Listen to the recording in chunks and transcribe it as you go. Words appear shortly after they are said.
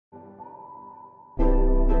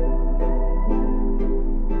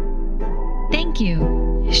Thank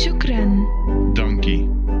you. شكرا. Dankie.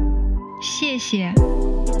 谢谢.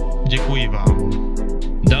 Dziękuję wam.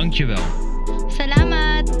 Dankjewel.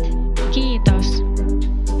 Salamat. Kiitos.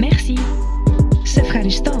 Merci.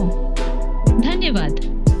 Ευχαριστώ. Dhanyavad.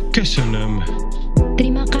 Köszönöm.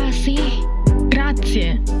 Terima kasih.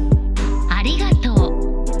 Grazie. Arigato.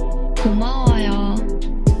 고마워요.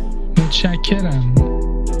 Mutşakkerem.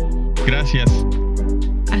 Gracias.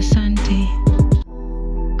 Asante.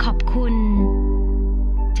ขอบคุณ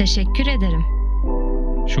Teşekkür ederim.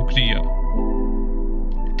 Shukriya.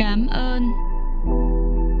 Cảm ơn.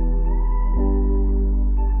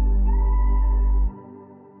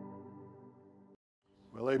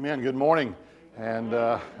 Well, amen. Good morning. And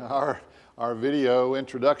our video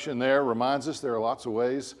introduction there reminds us there are lots of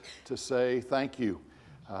ways to say thank you.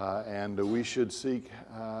 And we should seek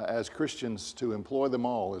as Christians to employ them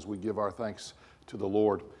all as we give our thanks to the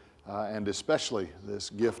Lord. And especially this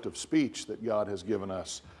gift of speech that God has given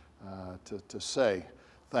us to say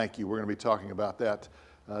thank you. We're going to be talking about that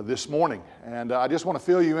this morning. And I just want to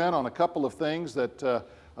fill you in on a couple of things that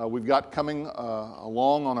we've got coming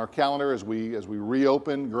along on our calendar as we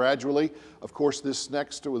reopen gradually. Of course,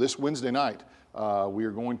 this Wednesday night, we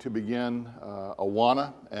are going to begin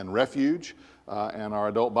Awana and Refuge and our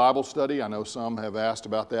adult Bible study. I know some have asked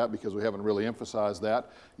about that because we haven't really emphasized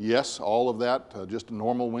that. Yes, all of that, just a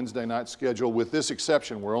normal Wednesday night schedule. With this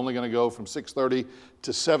exception, we're only going to go from 6:30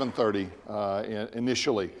 to 7:30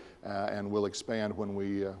 initially, and we'll expand when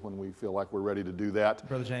we feel like we're ready to do that.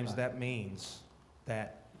 Brother James, that means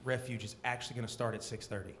that Refuge is actually going to start at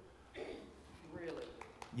 6:30. Really?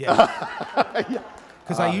 Yeah.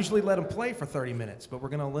 Because I usually let them play for 30 minutes, but we're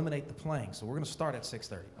going to eliminate the playing, so we're going to start at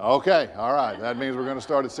 6:30. Okay, all right. That means we're going to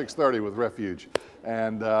start at 6:30 with Refuge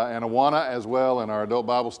and Awana as well in our adult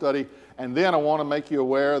Bible study. And then I want to make you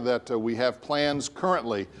aware that we have plans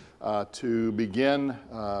currently to begin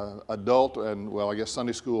adult and, well, I guess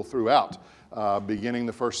Sunday school throughout, beginning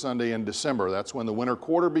the first Sunday in December. That's when the winter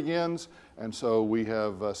quarter begins, and so we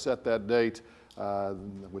have set that date,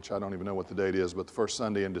 which I don't even know what the date is, but the first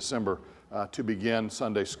Sunday in December to begin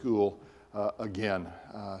Sunday school again.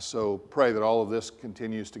 So pray that all of this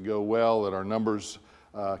continues to go well, that our numbers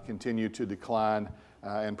continue to decline.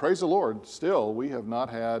 And praise the Lord, still, we have not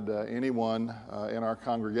had anyone in our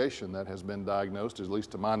congregation that has been diagnosed, at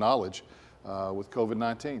least to my knowledge, with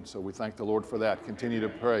COVID-19. So we thank the Lord for that. Continue to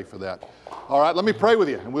pray for that. All right, let me pray with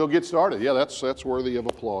you, and we'll get started. Yeah, that's worthy of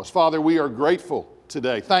applause. Father, we are grateful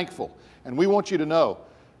today, thankful, and we want you to know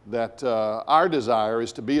that our desire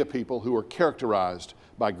is to be a people who are characterized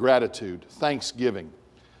by gratitude, thanksgiving,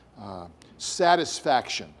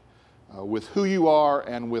 satisfaction with who you are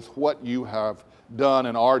and with what you have done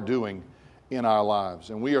and are doing in our lives.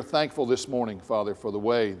 And we are thankful this morning, Father, for the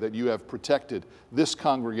way that you have protected this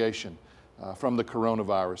congregation from the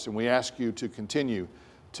coronavirus. And we ask you to continue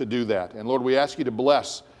to do that. And Lord, we ask you to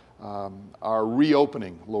bless our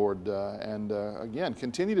reopening, Lord, and again,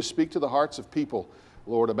 continue to speak to the hearts of people,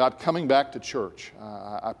 Lord, about coming back to church.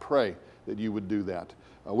 I pray that you would do that.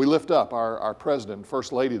 We lift up our President and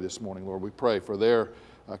First Lady this morning, Lord. We pray for their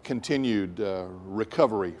continued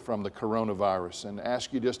recovery from the coronavirus and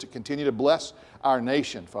ask you just to continue to bless our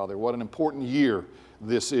nation, Father. What an important year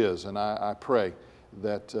this is. And I pray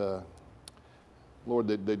that, Lord,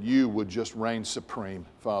 that you would just reign supreme,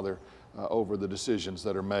 Father, over the decisions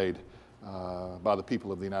that are made by the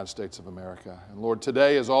people of the United States of America. And Lord,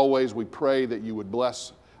 today, as always, we pray that you would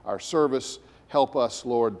bless our service. Help us,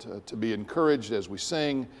 Lord, to be encouraged as we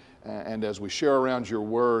sing and as we share around your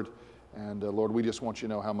word. And Lord, we just want you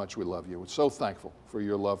to know how much we love you. We're so thankful for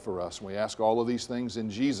your love for us. And we ask all of these things in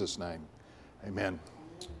Jesus' name. Amen.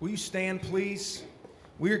 Will you stand, please?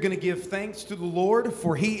 We are going to give thanks to the Lord,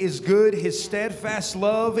 for he is good. His steadfast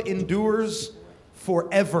love endures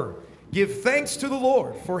forever. Give thanks to the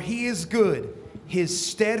Lord, for he is good. His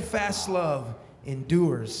steadfast love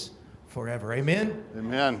endures forever. Amen?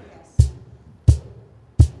 Amen.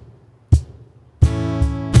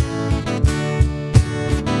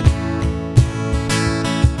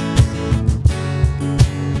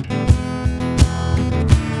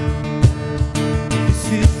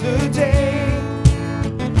 This is the day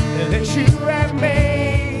that you have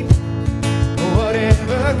made.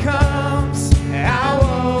 Whatever comes, I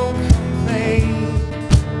won't complain.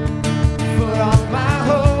 For all my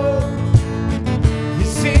hope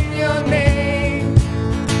is in your name,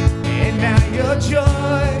 and now your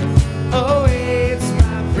joy awaits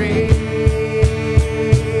my praise.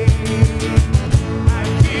 I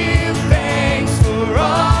give thanks for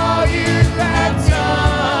all you have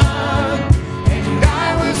done, and I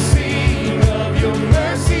will sing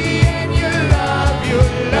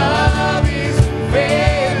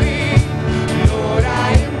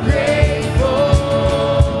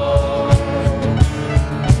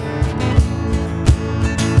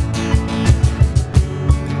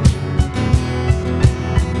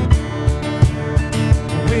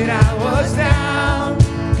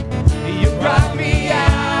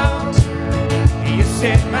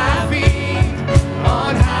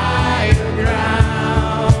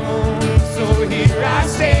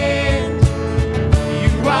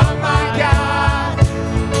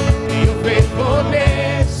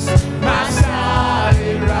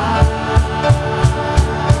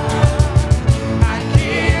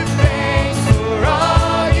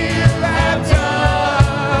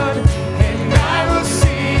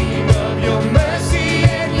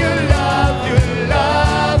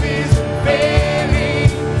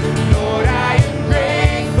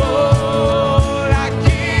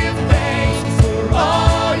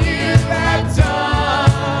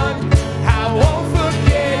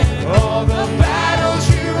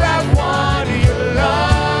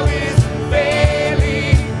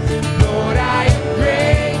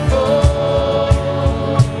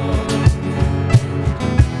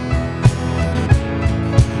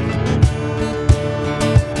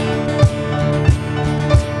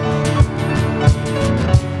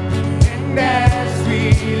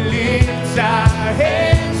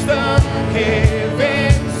hands, the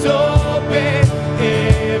heavens open,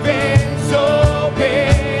 heavens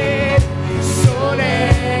open. So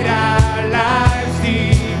let our lives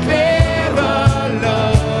declare the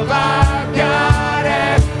love our God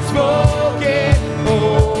has spoken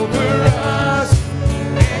over us.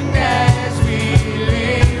 And as we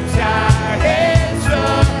lift our hands, the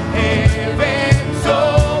heavens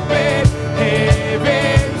open,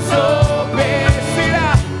 heavens open. See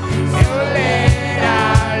that? And let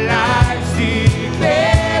our lives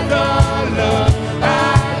declare the love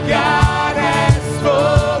our God has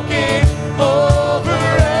spoken over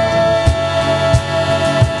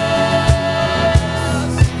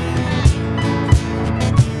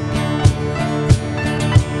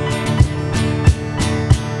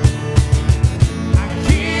I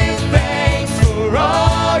give thanks for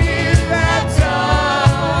all you have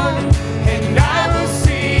done, and I will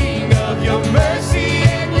sing of your mercy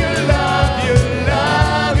and your love. Your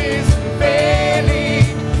love is unfailing.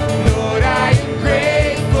 Lord, I am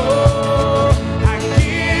grateful. I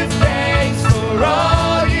give thanks for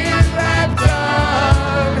all you have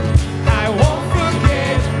done. I won't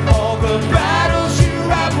forget all the battles you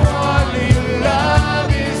have won. Your love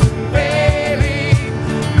is unfailing.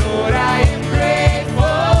 Lord, I am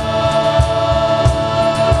grateful.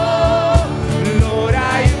 Lord,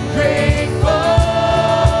 I am grateful.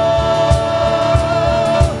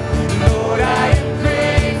 Lord, I am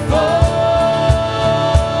grateful.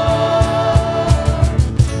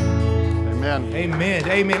 Amen. Amen.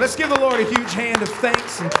 Amen. Let's give the Lord a huge hand of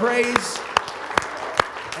thanks and praise.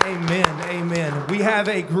 Amen. Amen. We have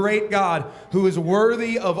a great God who is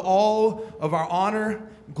worthy of all of our honor,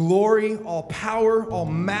 glory, all power, all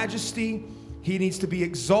majesty. He needs to be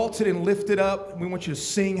exalted and lifted up. We want you to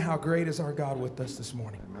sing how great is our God with us this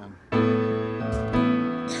morning. Amen.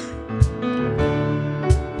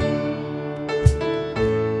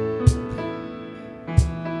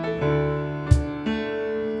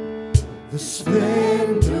 The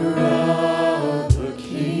splendor of the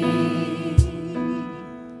King,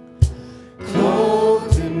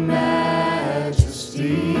 clothed in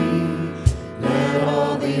majesty. Let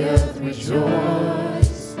all the earth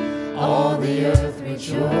rejoice, all the earth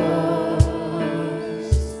rejoice.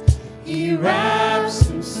 He wraps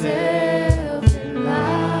himself in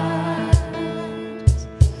light,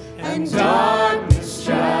 and darkness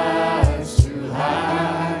tries to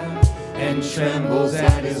hide, and trembles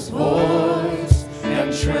at his voice,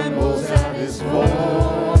 and trembles at his voice.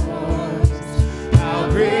 How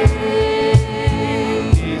great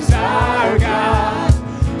is our God?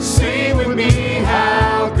 Sing with me,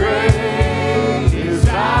 how great is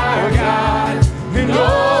our God? And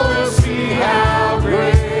all will see how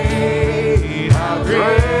great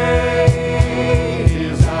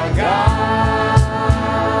is our God.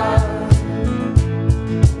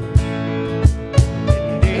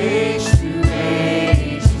 And age to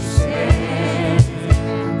age you say,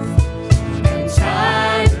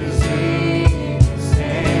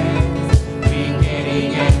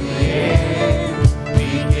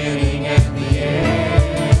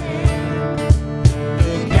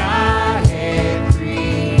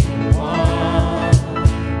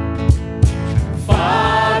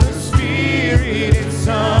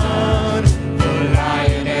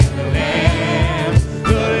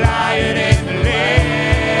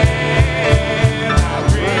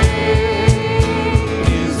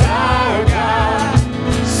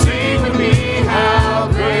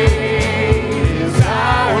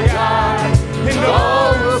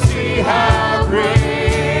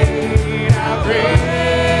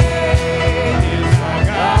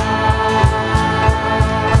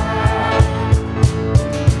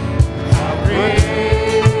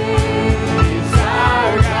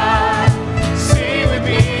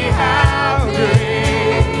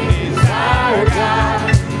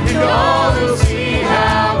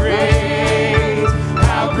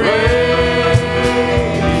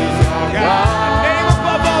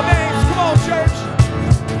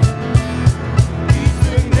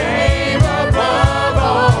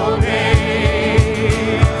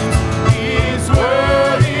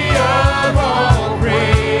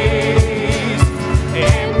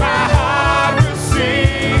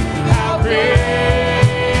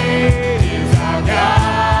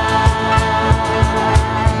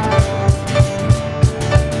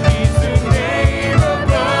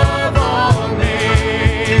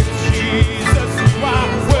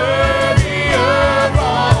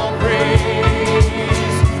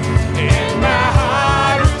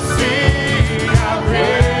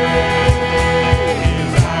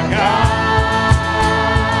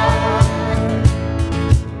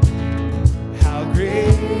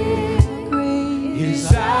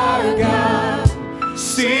 is our God.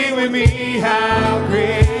 Sing with me, how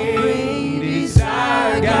great is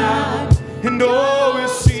our God. And oh, we'll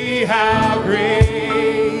see how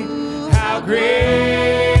great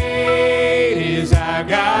is our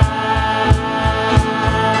God.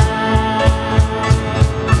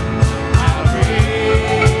 How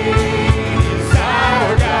great is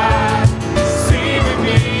our God. Sing with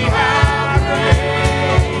me, how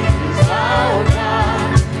great is our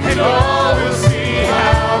God. And oh, we'll see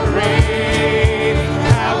how great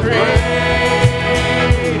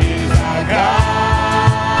is our God.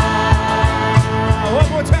 One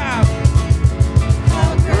more time.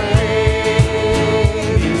 How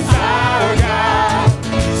great is our God.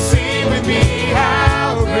 Sing with me,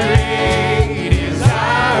 how great is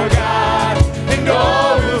our God. And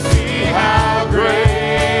oh, we'll see how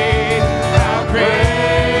great is our God.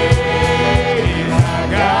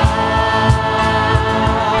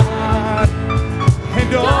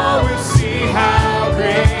 And oh, we'll see how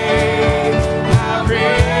great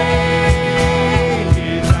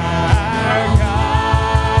is our God.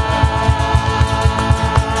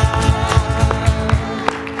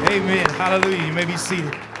 Amen. Hallelujah. You may be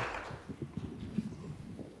seated.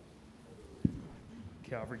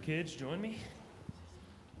 Calvary kids, join me.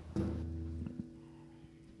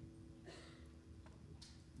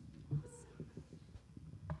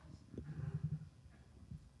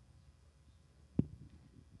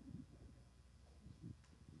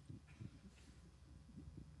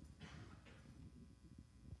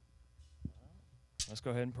 Let's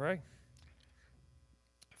go ahead and pray.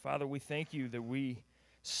 Father, we thank you that we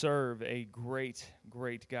serve a great,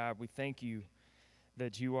 great God. We thank you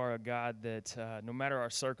that you are a God that no matter our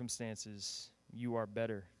circumstances, you are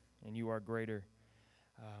better and you are greater.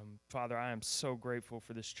 Father, I am so grateful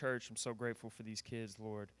for this church. I'm so grateful for these kids,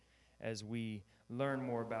 Lord, as we learn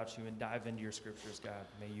more about you and dive into your scriptures, God.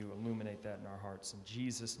 May you illuminate that in our hearts. In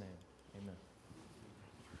Jesus' name, amen.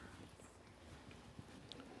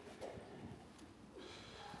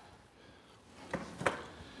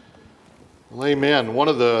 Well, amen. One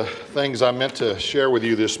of the things I meant to share with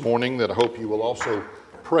you this morning that I hope you will also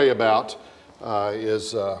pray about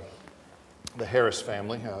is the Harris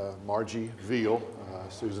family. Margie Veal,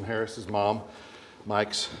 Susan Harris's mom,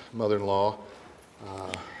 Mike's mother-in-law,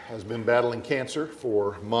 has been battling cancer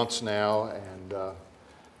for months now, and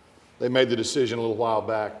they made the decision a little while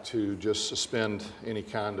back to just suspend any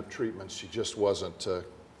kind of treatment. She just wasn't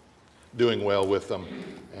doing well with them.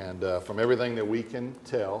 And from everything that we can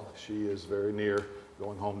tell, she is very near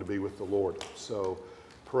going home to be with the Lord. So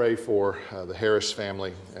pray for the Harris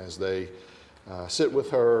family as they sit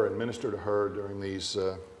with her and minister to her during these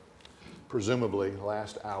presumably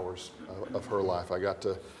last hours of her life. I got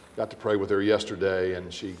to pray with her yesterday,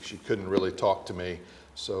 and she couldn't really talk to me.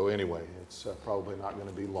 So anyway, it's probably not going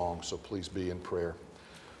to be long, so please be in prayer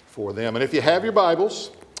for them. And if you have your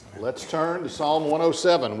Bibles, let's turn to Psalm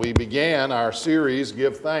 107. We began our series,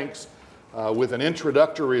 Give Thanks, with an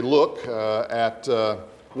introductory look at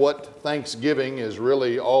what Thanksgiving is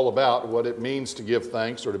really all about, what it means to give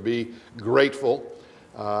thanks or to be grateful.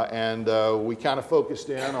 And we kind of focused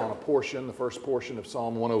in on a portion, the first portion of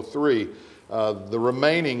Psalm 103. The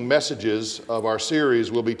remaining messages of our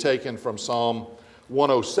series will be taken from Psalm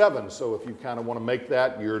 107. So if you kind of want to make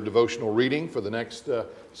that your devotional reading for the next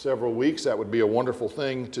several weeks, that would be a wonderful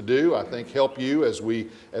thing to do. I think help you as we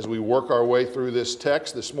work our way through this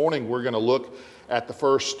text. This morning we're going to look at the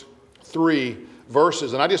first 3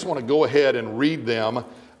 verses, and I just want to go ahead and read them,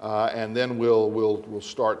 and then we'll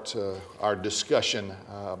start our discussion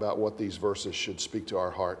about what these verses should speak to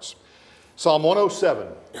our hearts. Psalm 107,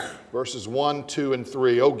 verses 1, 2, and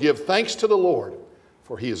 3. Oh, give thanks to the Lord,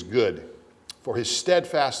 for He is good, for His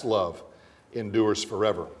steadfast love endures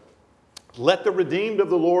forever. Let the redeemed of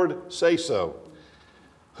the Lord say so,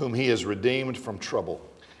 whom He has redeemed from trouble,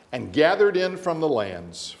 and gathered in from the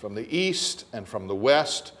lands, from the east and from the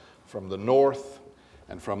west, from the north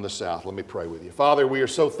and from the south. Let me pray with you. Father, we are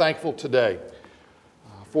so thankful today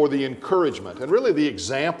for the encouragement and really the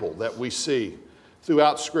example that we see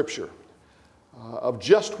throughout Scripture of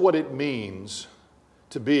just what it means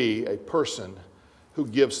to be a person who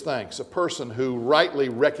gives thanks, a person who rightly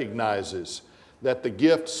recognizes that the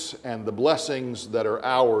gifts and the blessings that are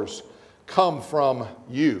ours come from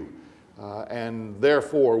you, and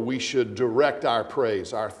therefore we should direct our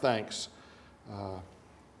praise, our thanks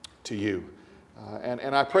to you.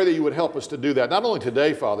 And I pray that you would help us to do that, not only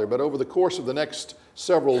today, Father, but over the course of the next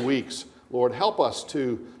several weeks. Lord, help us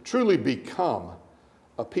to truly become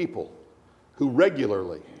a people who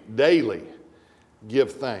regularly, daily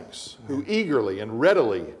give thanks, who eagerly and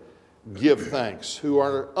readily give thanks, who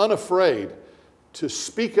are unafraid to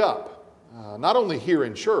speak up, not only here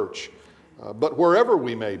in church, but wherever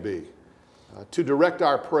we may be, to direct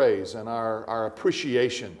our praise and our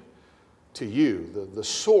appreciation to you, the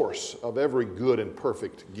source of every good and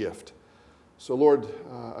perfect gift. So Lord,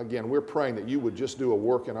 again, we're praying that you would just do a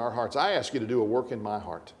work in our hearts. I ask you to do a work in my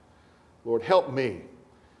heart. Lord, help me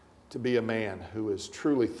to be a man who is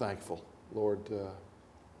truly thankful, Lord,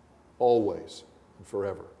 always and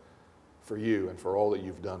forever for you and for all that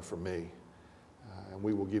you've done for me. And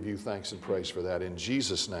we will give you thanks and praise for that. In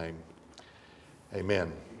Jesus' name,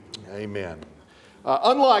 amen. Amen.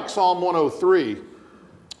 Unlike Psalm 103,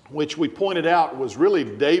 which we pointed out was really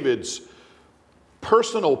David's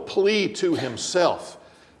personal plea to himself.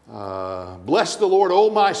 Bless the Lord, O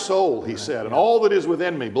my soul, he said, and all that is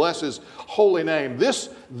within me, bless his holy name. This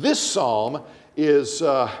psalm is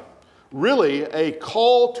really a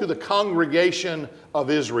call to the congregation of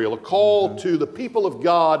Israel, a call to the people of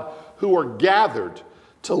God who are gathered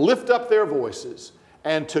to lift up their voices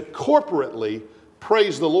and to corporately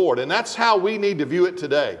praise the Lord. And that's how we need to view it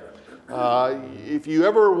today. If you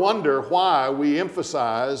ever wonder why we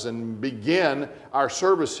emphasize and begin our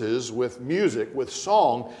services with music, with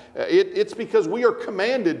song, it's because we are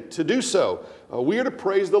commanded to do so. We are to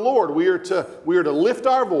praise the Lord. We are to lift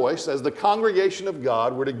our voice as the congregation of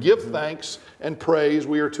God. We're to give thanks and praise.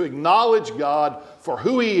 We are to acknowledge God for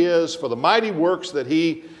who He is, for the mighty works that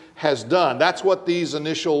He has done. That's what these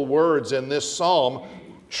initial words in this psalm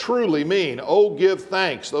truly mean. Oh, give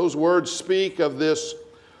thanks. Those words speak of this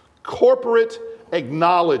corporate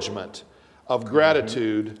acknowledgement of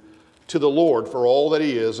gratitude to the Lord for all that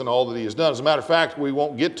He is and all that He has done. As a matter of fact, we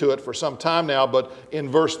won't get to it for some time now, but in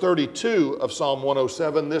verse 32 of Psalm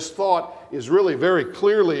 107, this thought is really very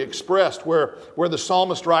clearly expressed where the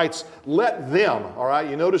psalmist writes, let them, all right,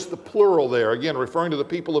 you notice the plural there, again referring to the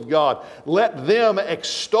people of God, let them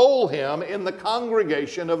extol Him in the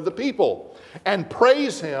congregation of the people and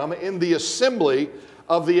praise Him in the assembly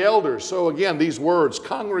of the elders. So again, these words,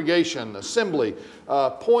 congregation, assembly,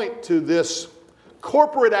 point to this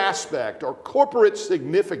corporate aspect or corporate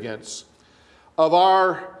significance of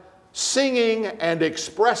our singing and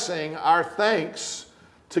expressing our thanks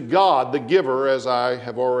to God, the giver, as I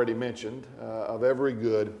have already mentioned, of every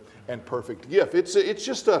good and perfect gift. It's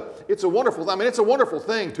a wonderful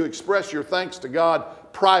thing to express your thanks to God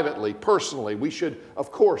privately, personally.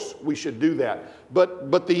 Of course, we should do that.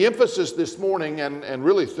 But the emphasis this morning and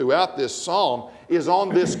really throughout this psalm is on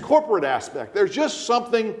this corporate aspect. There's just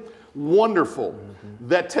something wonderful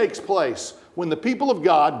that takes place when the people of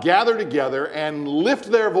God gather together and lift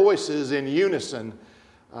their voices in unison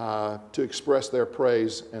to express their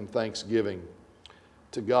praise and thanksgiving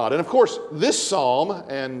to God. And of course, this psalm,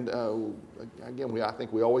 and again, I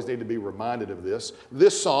think we always need to be reminded of this.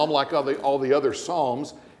 This psalm, like all the other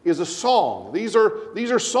psalms, is a song. These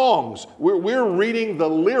are songs. We're reading the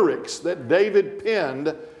lyrics that David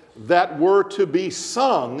penned that were to be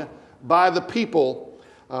sung by the people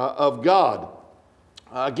of God.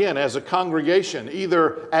 Again, as a congregation,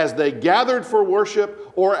 either as they gathered for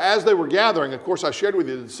worship or as they were gathering. Of course, I shared with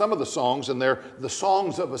you some of the songs, and they're the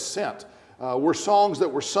songs of ascent. Were songs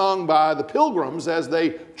that were sung by the pilgrims as they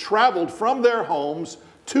traveled from their homes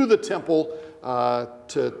to the temple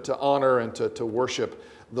to honor and to worship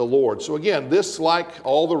the Lord. So again, this, like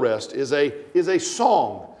all the rest, is a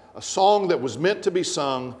song that was meant to be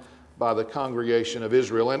sung by the congregation of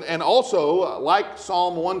Israel. And also, like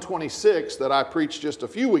Psalm 126 that I preached just a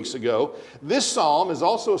few weeks ago, this psalm is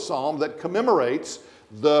also a psalm that commemorates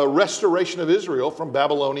the restoration of Israel from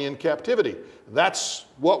Babylonian captivity. That's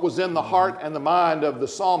what was in the heart and the mind of the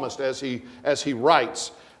psalmist as he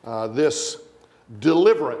writes this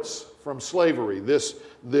deliverance from slavery,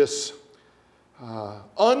 this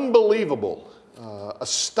unbelievable,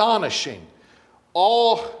 astonishing,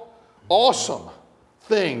 awesome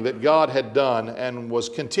thing that God had done and was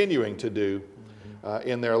continuing to do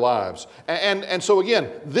in their lives. And so again,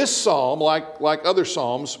 this psalm, like other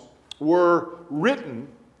psalms, were written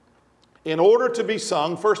in order to be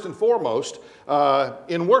sung, first and foremost,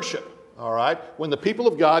 in worship. All right? When the people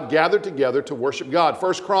of God gathered together to worship God.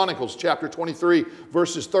 1 Chronicles chapter 23,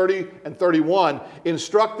 verses 30 and 31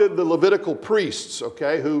 instructed the Levitical priests,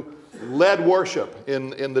 okay, who led worship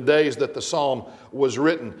in the days that the psalm was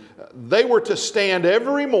written. They were to stand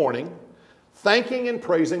every morning thanking and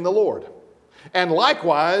praising the Lord. And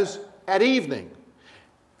likewise at evening.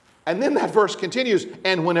 And then that verse continues,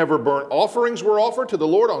 and whenever burnt offerings were offered to the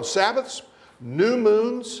Lord on Sabbaths, new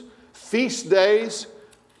moons, feast days,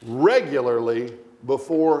 regularly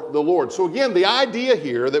before the Lord. So again, the idea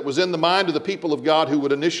here that was in the mind of the people of God who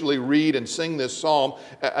would initially read and sing this psalm,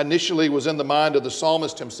 initially was in the mind of the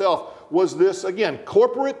psalmist himself, was this, again,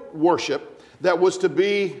 corporate worship that was to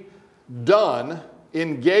be done,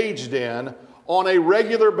 engaged in, on a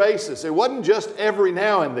regular basis. It wasn't just every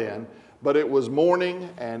now and then, but it was morning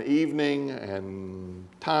and evening and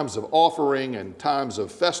times of offering and times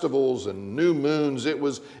of festivals and new moons. It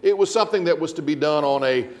was something that was to be done on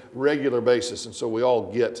a regular basis. And so we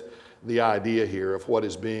all get the idea here of what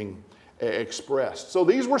is being expressed. So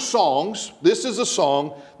these were songs. This is a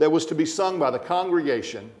song that was to be sung by the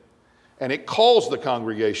congregation, and it calls the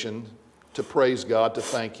congregation to praise God, to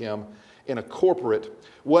thank Him in a corporate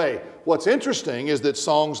way. What's interesting is that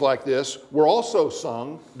songs like this were also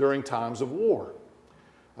sung during times of war.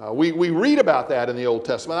 We read about that in the Old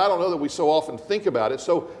Testament. I don't know that we so often think about it.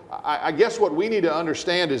 So I guess what we need to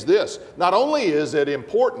understand is this. Not only is it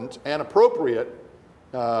important and appropriate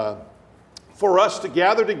for us to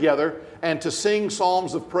gather together and to sing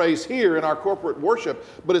psalms of praise here in our corporate worship,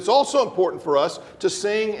 but it's also important for us to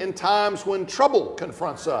sing in times when trouble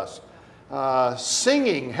confronts us.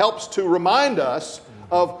 Singing helps to remind us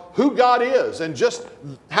of who God is and just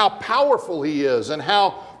how powerful He is and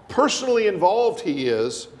how personally involved He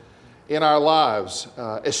is in our lives,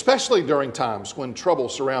 especially during times when trouble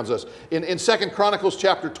surrounds us. In 2 Chronicles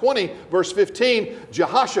chapter 20, verse 15,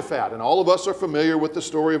 Jehoshaphat, and all of us are familiar with the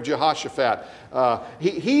story of Jehoshaphat,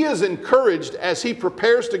 he is encouraged as he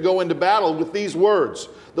prepares to go into battle with these words.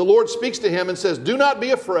 The Lord speaks to him and says, "Do not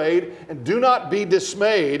be afraid and do not be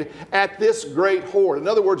dismayed at this great horde." In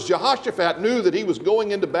other words, Jehoshaphat knew that he was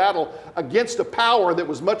going into battle against a power that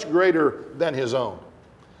was much greater than his own.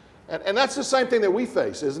 And that's the same thing that we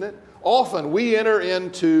face, isn't it? Often we enter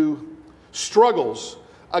into struggles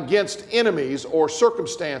against enemies or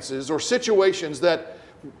circumstances or situations that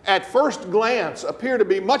at first glance appear to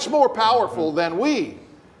be much more powerful than we.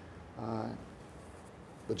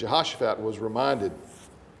 But Jehoshaphat was reminded,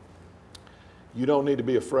 you don't need to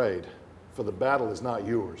be afraid, for the battle is not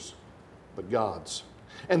yours, but God's.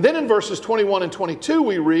 And then in verses 21 and 22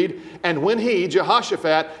 we read, "And when he,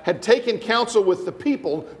 Jehoshaphat, had taken counsel with the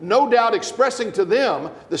people, no doubt expressing to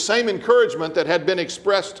them the same encouragement that had been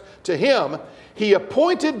expressed to him, he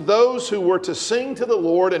appointed those who were to sing to the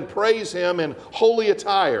Lord and praise Him in holy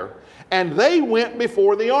attire, and they went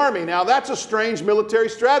before the army." Now that's a strange military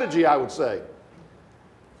strategy, I would say.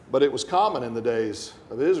 But it was common in the days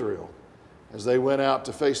of Israel as they went out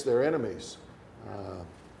to face their enemies.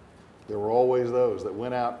 There were always those that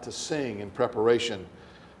went out to sing in preparation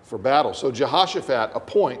for battle. So Jehoshaphat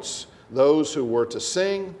appoints those who were to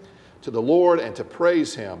sing to the Lord and to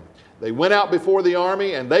praise Him. They went out before the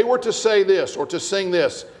army and they were to say this or to sing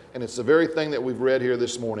this, and it's the very thing that we've read here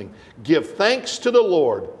this morning. "Give thanks to the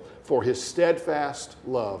Lord, for His steadfast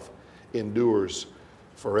love endures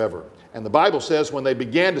forever." And the Bible says when they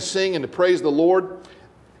began to sing and to praise the Lord,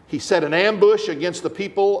 He set an ambush against the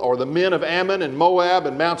people or the men of Ammon and Moab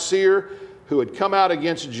and Mount Seir who had come out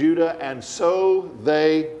against Judah, and so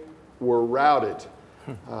they were routed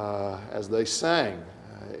as they sang.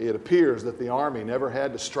 It appears that the army never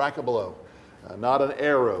had to strike a blow. Not an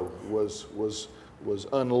arrow was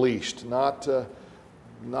unleashed. Not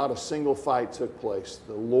a single fight took place.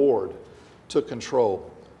 The Lord took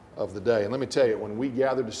control of the day. And let me tell you, when we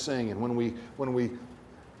gather to sing and when we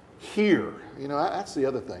hear, that's the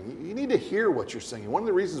other thing. You need to hear what you're singing. One of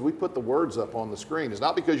the reasons we put the words up on the screen is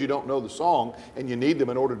not because you don't know the song and you need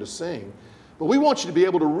them in order to sing, but we want you to be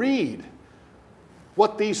able to read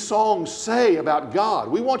what these songs say about God.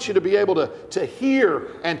 We want you to be able to hear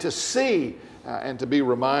and to see and to be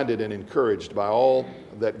reminded and encouraged by all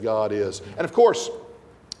that God is. And of course,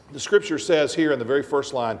 the Scripture says here in the very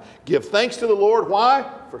first line, "Give thanks to the Lord." Why?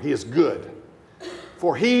 For He is good.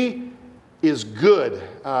 For He is good.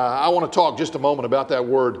 I want to talk just a moment about that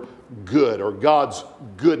word good, or God's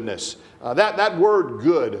goodness. That word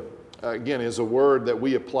good, again, is a word that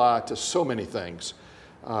we apply to so many things.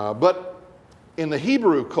 But in the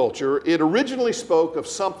Hebrew culture, it originally spoke of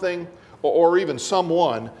something or even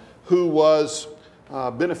someone who was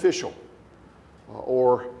beneficial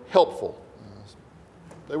or helpful.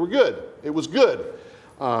 They were good. It was good.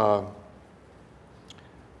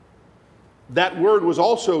 That word was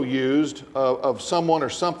also used of someone or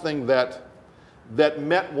something that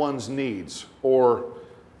met one's needs or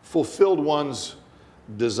fulfilled one's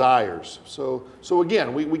desires. So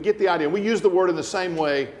again, we get the idea. We use the word in the same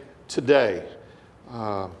way today.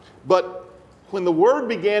 But when the word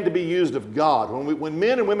began to be used of God, when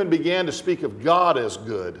men and women began to speak of God as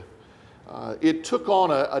good, it took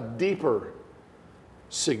on a deeper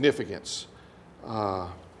significance, a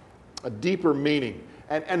deeper meaning.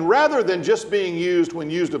 And rather than just being used when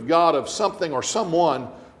used of God of something or someone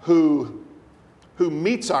who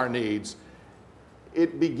meets our needs,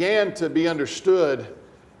 it began to be understood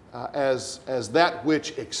as that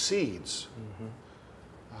which exceeds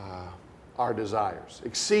our desires,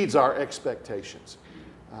 exceeds our expectations.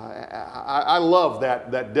 I love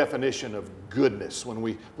that definition of goodness. When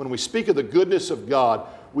we speak of the goodness of God,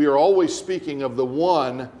 we are always speaking of the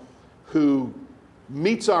one who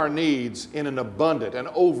meets our needs in an abundant, an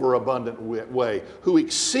overabundant way, who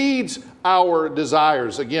exceeds our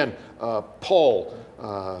desires. Again, Paul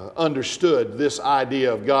understood this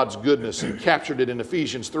idea of God's goodness and captured it in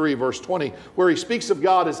Ephesians 3, verse 20, where he speaks of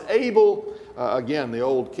God as able, again, the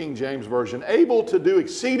old King James Version, able to do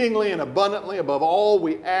exceedingly and abundantly above all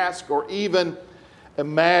we ask or even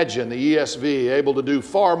imagine. The ESV, able to do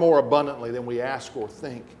far more abundantly than we ask or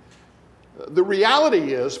think. The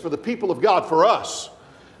reality is, for the people of God, for us,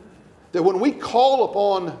 that when we call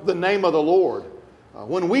upon the name of the Lord,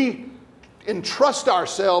 when we entrust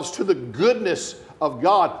ourselves to the goodness of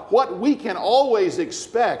God, what we can always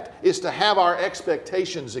expect is to have our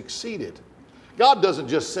expectations exceeded. God doesn't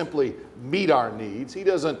just simply meet our needs. He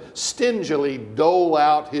doesn't stingily dole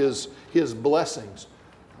out His blessings.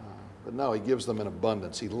 But no, He gives them in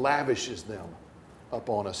abundance. He lavishes them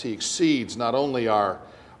upon us. He exceeds not only our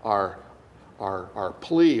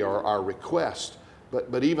plea or our request,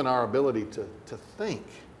 but even our ability to think.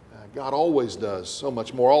 God always does so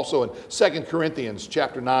much more. Also in 2 Corinthians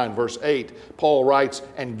chapter 9, verse 8, Paul writes,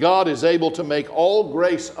 "And God is able to make all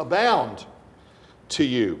grace abound to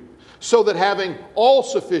you, so that having all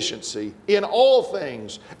sufficiency in all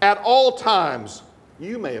things at all times,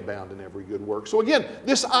 you may abound in every good work." So again,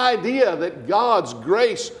 this idea that God's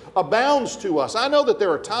grace abounds to us. I know that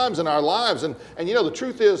there are times in our lives, and you know, the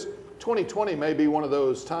truth is, 2020 may be one of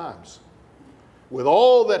those times. With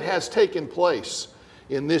all that has taken place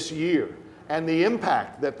in this year and the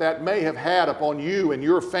impact that may have had upon you and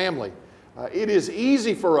your family, it is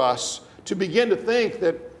easy for us to begin to think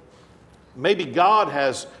that maybe God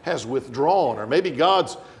has withdrawn, or maybe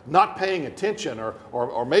God's not paying attention,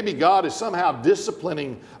 or maybe God is somehow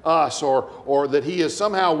disciplining us, or that He has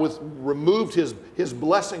somehow removed His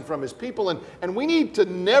blessing from His people. And we need to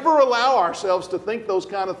never allow ourselves to think those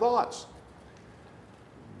kind of thoughts.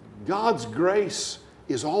 God's grace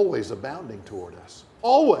is always abounding toward us.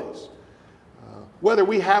 Always. Whether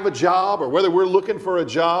we have a job, or whether we're looking for a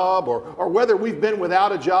job, or whether we've been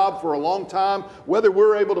without a job for a long time, whether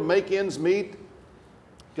we're able to make ends meet,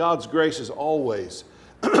 God's grace is always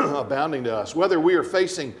abounding to us. Whether we are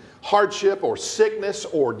facing hardship or sickness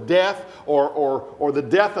or death or the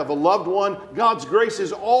death of a loved one, God's grace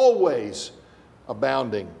is always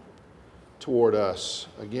abounding toward us.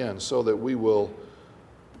 Again, so that we will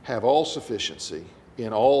have all sufficiency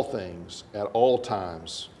in all things at all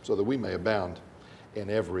times, so that we may abound in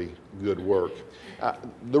every good work.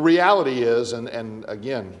 The reality is, and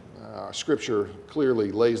again, Scripture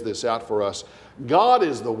clearly lays this out for us, God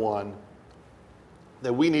is the one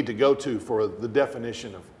that we need to go to for the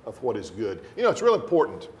definition of what is good. You know, it's real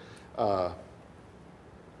important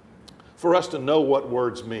for us to know what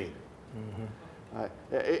words mean.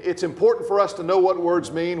 It's important for us to know what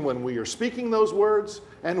words mean when we are speaking those words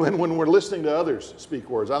and when we're listening to others speak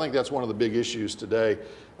words. I think that's one of the big issues today,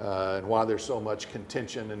 and why there's so much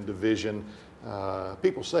contention and division.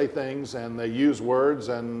 People say things and they use words,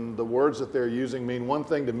 and the words that they're using mean one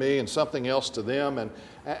thing to me and something else to them.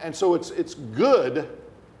 And so it's good,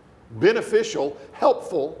 beneficial,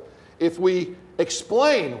 helpful if we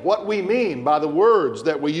explain what we mean by the words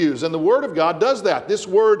that we use. And the Word of God does that. This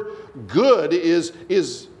word good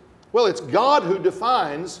is well, it's God who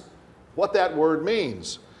defines what that word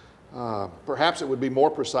means. Perhaps it would be more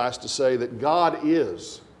precise to say that God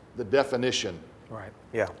is the definition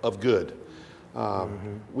of good.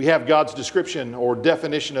 We have God's description or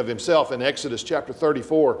definition of Himself in Exodus chapter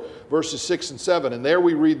 34, verses 6 and 7. And there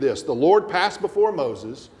we read this: "The Lord passed before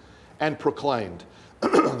Moses and proclaimed,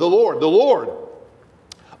 the Lord,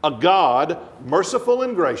 a God merciful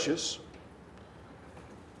and gracious."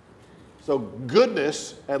 So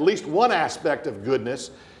goodness, at least one aspect of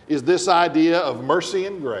goodness, is this idea of mercy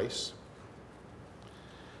and grace.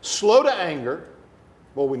 Slow to anger.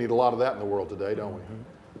 Well, we need a lot of that in the world today, don't we?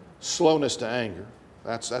 Slowness to anger.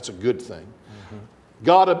 That's a good thing.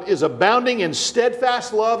 God is abounding in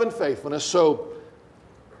steadfast love and faithfulness. So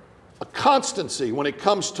a constancy when it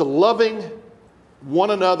comes to loving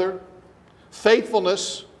one another,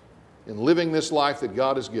 faithfulness in living this life that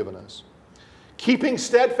God has given us. Keeping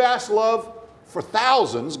steadfast love for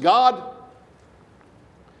thousands. God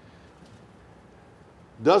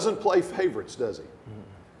doesn't play favorites, does He?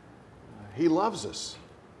 He loves us.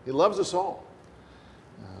 He loves us all.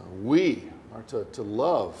 We are to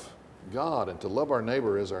love God and to love our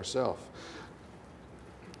neighbor as ourselves.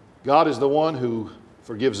 God is the one who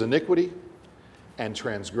forgives iniquity and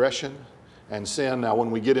transgression and sin. Now,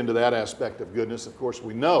 when we get into that aspect of goodness, of course,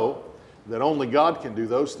 we know that only God can do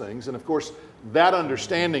those things. And of course, that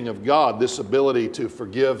understanding of God, this ability to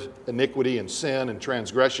forgive iniquity and sin and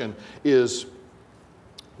transgression, is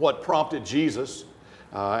what prompted Jesus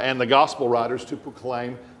and the gospel writers to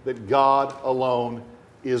proclaim that God alone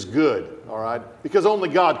is good, all right? Because only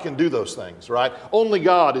God can do those things, right? Only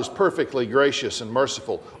God is perfectly gracious and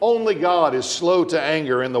merciful. Only God is slow to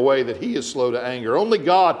anger in the way that He is slow to anger. Only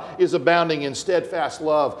God is abounding in steadfast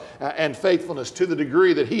love and faithfulness to the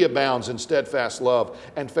degree that He abounds in steadfast love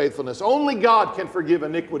and faithfulness. Only God can forgive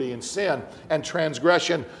iniquity and sin and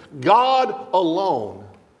transgression. God alone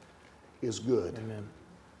is good. Amen.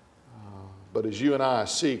 But as you and I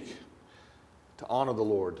seek to honor the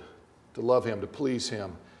Lord, to love Him, to please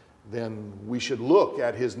Him, then we should look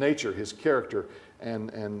at His nature, His character,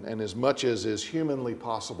 and as much as is humanly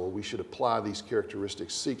possible, we should apply these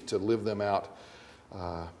characteristics, seek to live them out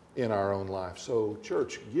in our own life. So,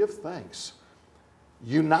 church, give thanks.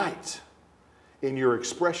 Unite in your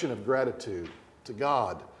expression of gratitude to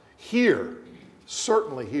God. Here,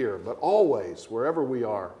 certainly here, but always, wherever we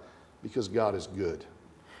are, because God is good.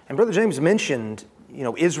 And Brother James mentioned,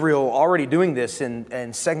 Israel already doing this in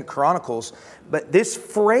 2 Chronicles, but this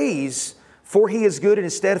phrase, "for He is good and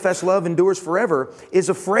His steadfast love endures forever," is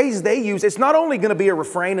a phrase they use. It's not only going to be a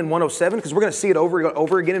refrain in 107, because we're going to see it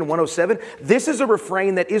over again in 107. This is a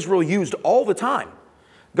refrain that Israel used all the time.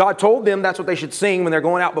 God told them that's what they should sing when they're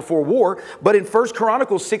going out before war. But in 1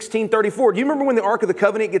 Chronicles 16:34, do you remember when the Ark of the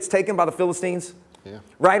Covenant gets taken by the Philistines? Yeah.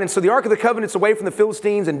 Right? And so the Ark of the Covenant's away from the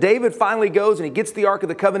Philistines, and David finally goes and he gets the Ark of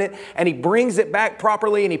the Covenant and he brings it back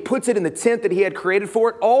properly and he puts it in the tent that he had created for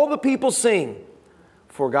it. All the people sing,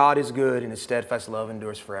 "For God is good and His steadfast love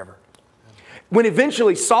endures forever." When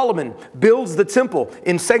eventually Solomon builds the temple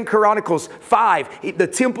in 2 Chronicles 5, the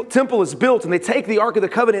temple is built and they take the Ark of the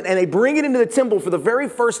Covenant and they bring it into the temple for the very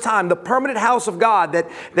first time, the permanent house of God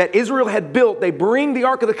that Israel had built. They bring the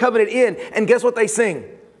Ark of the Covenant in, and guess what they sing?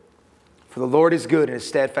 "For the Lord is good and His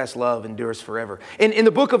steadfast love endures forever." In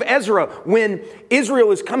the book of Ezra, when Israel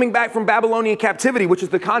is coming back from Babylonian captivity, which is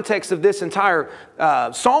the context of this entire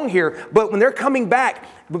song here, but when they're coming back,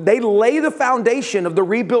 they lay the foundation of the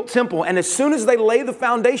rebuilt temple. And as soon as they lay the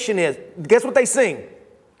foundation in, guess what they sing?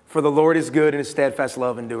 "For the Lord is good and His steadfast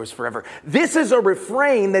love endures forever." This is a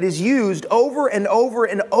refrain that is used over and over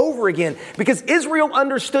and over again because Israel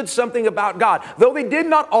understood something about God. Though they did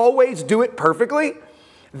not always do it perfectly,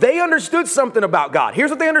 they understood something about God. Here's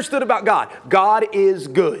what they understood about God. God is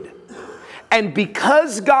good. And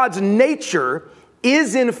because God's nature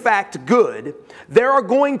is in fact good, there are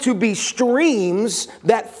going to be streams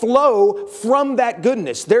that flow from that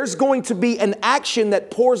goodness. There's going to be an action that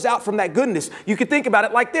pours out from that goodness. You could think about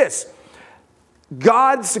it like this.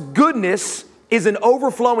 God's goodness is an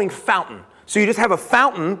overflowing fountain. So you just have a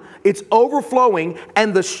fountain, it's overflowing,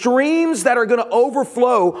 and the streams that are going to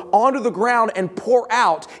overflow onto the ground and pour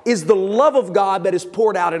out is the love of God that is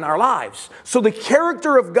poured out in our lives. So the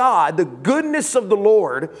character of God, the goodness of the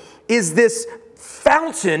Lord, is this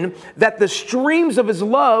fountain that the streams of His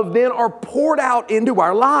love then are poured out into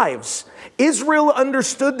our lives. Israel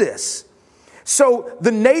understood this. So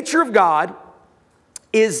the nature of God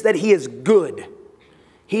is that He is good.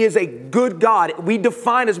 He is a good God. We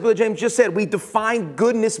define, as Brother James just said, we define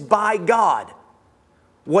goodness by God.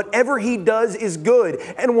 Whatever He does is good.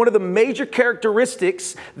 And one of the major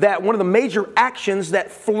characteristics, one of the major actions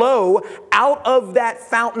that flow out of that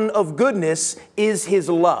fountain of goodness is His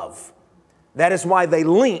love. That is why they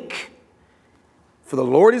link, "For the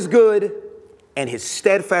Lord is good and His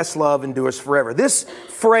steadfast love endures forever." This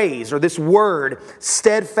phrase or this word,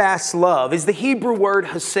 steadfast love, is the Hebrew word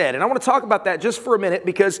hesed. And I want to talk about that just for a minute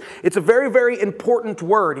because it's a very, very important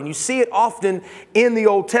word. And you see it often in the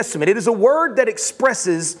Old Testament. It is a word that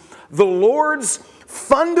expresses the Lord's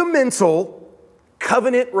fundamental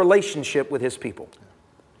covenant relationship with His people.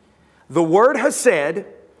 The word hesed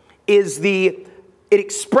it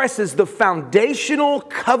expresses the foundational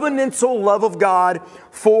covenantal love of God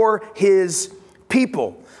for His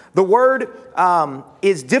people. The word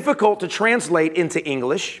is difficult to translate into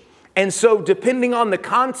English. And so depending on the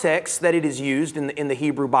context that it is used in the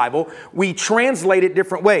Hebrew Bible, we translate it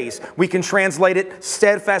different ways. We can translate it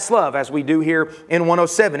steadfast love, as we do here in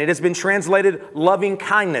 107. It has been translated loving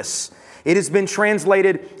kindness. It has been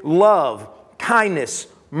translated love, kindness,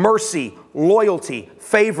 mercy, loyalty,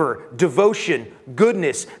 favor, devotion,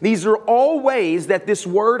 goodness. These are all ways that this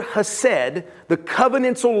word hesed, the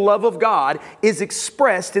covenantal love of God, is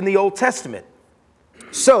expressed in the Old Testament.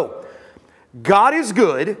 So, God is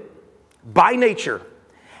good by nature,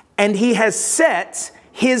 And he has set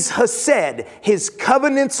his hesed, his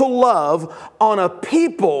covenantal love on a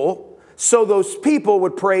people so those people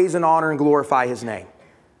would praise and honor and glorify his name.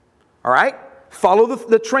 All right? Follow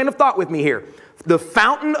the train of thought with me here. The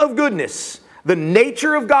fountain of goodness, the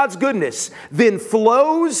nature of God's goodness, then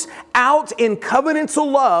flows out in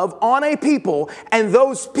covenantal love on a people, and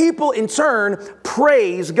those people in turn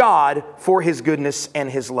praise God for his goodness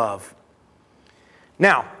and his love.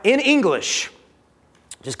 Now, in English,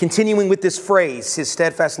 just continuing with this phrase, his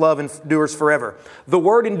steadfast love endures forever. The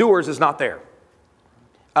word endures is not there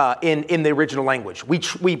in the original language.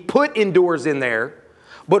 We put endures in there,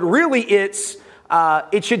 but really it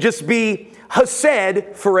should just be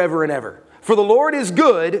hesed forever and ever. For the Lord is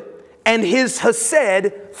good, and his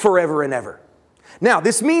hesed forever and ever. Now,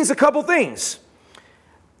 this means a couple things.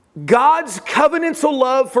 God's covenantal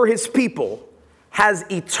love for his people has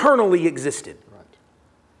eternally existed.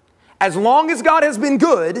 As long as God has been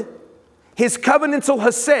good, his covenantal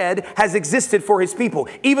hesed has existed for his people,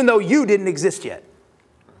 even though you didn't exist yet.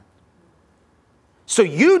 So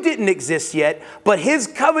you didn't exist yet, but his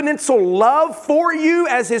covenantal love for you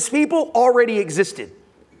as his people already existed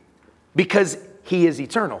because he is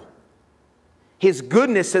eternal. His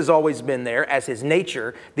goodness has always been there as his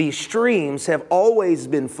nature. These streams have always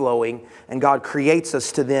been flowing, and God creates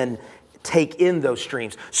us to then take in those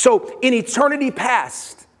streams. So in eternity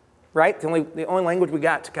past, right? The only language we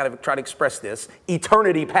got to kind of try to express this,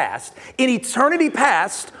 eternity past. In eternity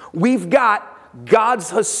past, we've got God's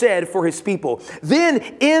hesed for his people. Then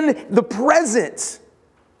in the present,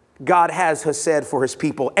 God has hesed for his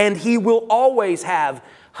people, and he will always have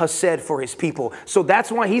hesed for his people. So that's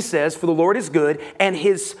why he says, for the Lord is good, and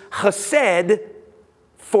his hesed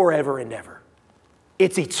forever and ever.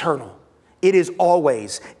 It's eternal. It is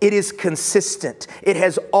always. It is consistent. It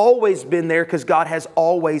has always been there because God has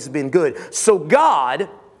always been good. So God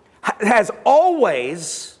has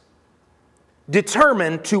always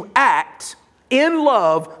determined to act in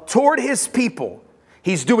love toward his people.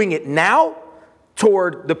 He's doing it now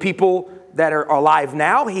toward the people that are alive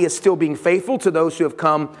now. He is still being faithful to those who have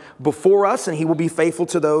come before us, and he will be faithful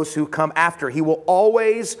to those who come after. He will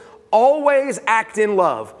always act in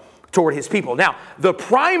love toward his people. Now, the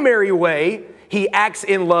primary way he acts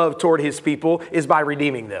in love toward his people is by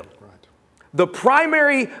redeeming them. The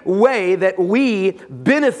primary way that we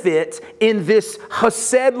benefit in this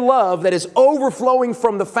hesed love that is overflowing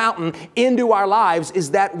from the fountain into our lives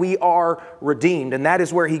is that we are redeemed. And that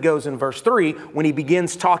is where he goes in verse 3 when he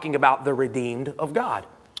begins talking about the redeemed of God.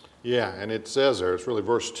 Yeah, and it says there, it's really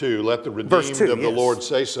verse 2, let the redeemed of the Lord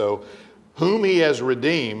say so, whom he has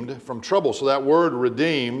redeemed from trouble. So that word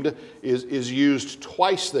redeemed is used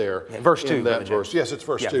twice there. Yeah, verse 2. In that verse. Yes, it's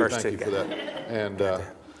verse 2. Verse Thank 2, you for that. And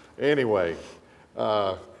anyway,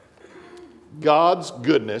 God's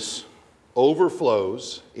goodness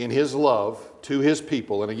overflows in his love to his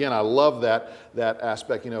people. And again, I love that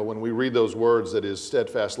aspect. You know, when we read those words that his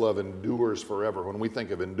steadfast love endures forever. When we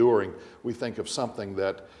think of enduring, we think of something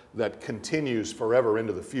that continues forever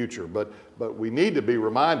into the future. But we need to be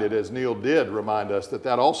reminded, as Neil did remind us,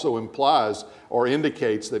 that also implies or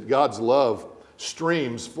indicates that God's love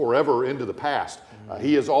streams forever into the past.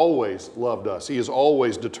 He has always loved us. He is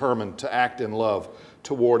always determined to act in love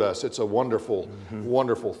toward us. It's a wonderful,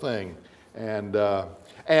 wonderful thing.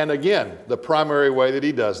 And again, the primary way that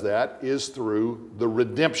he does that is through the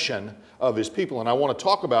redemption of his people. And I want to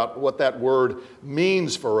talk about what that word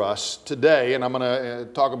means for us today. And I'm going to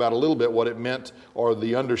talk about a little bit what it meant or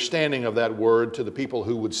the understanding of that word to the people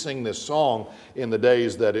who would sing this song in the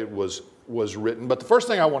days that it was written. But the first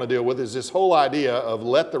thing I want to deal with is this whole idea of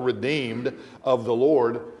let the redeemed of the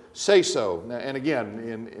Lord say so. And again,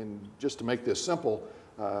 in just to make this simple,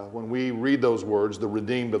 when we read those words, the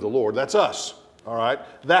redeemed of the Lord, that's us. All right?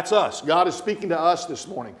 That's us. God is speaking to us this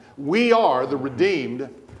morning. We are the redeemed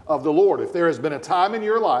of the Lord. If there has been a time in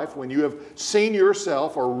your life when you have seen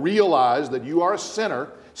yourself or realized that you are a sinner,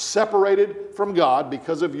 separated from God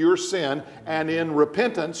because of your sin, and in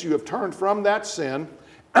repentance you have turned from that sin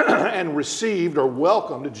and received or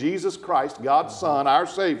welcomed Jesus Christ, God's Son, our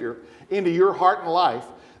Savior, into your heart and life,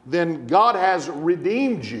 then God has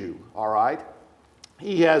redeemed you, all right?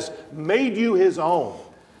 He has made you his own.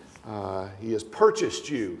 He has purchased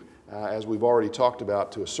you, as we've already talked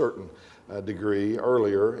about to a certain degree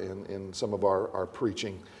earlier in some of our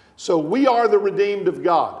preaching. So we are the redeemed of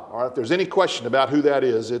God. All right, if there's any question about who that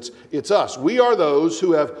is, it's us. We are those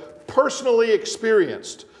who have personally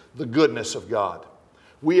experienced the goodness of God.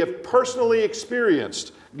 We have personally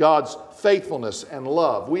experienced God's faithfulness and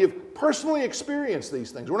love. We have personally experienced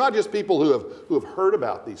these things. We're not just people who have heard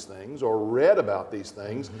about these things or read about these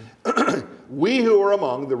things. We who are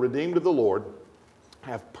among the redeemed of the Lord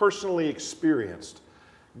have personally experienced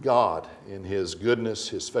God in His goodness,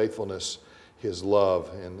 His faithfulness, His love,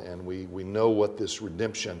 and we know what this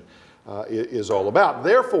redemption is all about.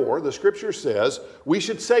 Therefore, the Scripture says we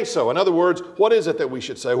should say so. In other words, what is it that we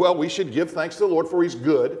should say? Well, we should give thanks to the Lord for He's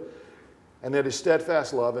good, and that His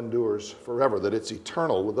steadfast love endures forever, that it's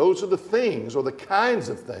eternal. Well, those are the things, or the kinds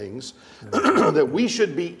of things, that we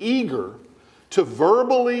should be eager to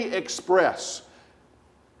verbally express,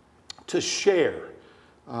 to share,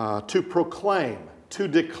 to proclaim, to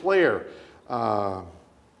declare.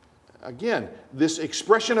 Again, this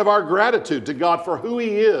expression of our gratitude to God for who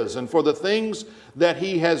He is and for the things that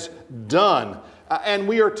He has done. And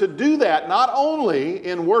we are to do that not only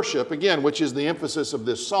in worship, again, which is the emphasis of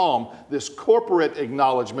this psalm, this corporate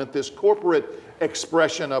acknowledgement, this corporate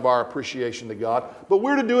expression of our appreciation to God, but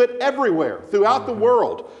we're to do it everywhere, throughout the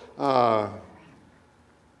world.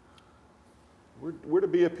 We're to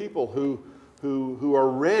be a people who are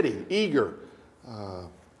ready, eager,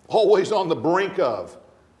 always on the brink of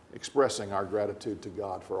expressing our gratitude to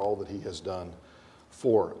God for all that He has done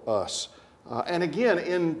for us. And again,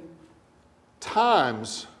 in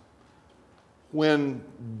times when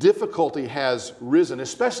difficulty has risen,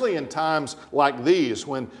 especially in times like these,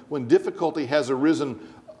 when difficulty has arisen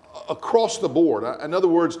across the board. In other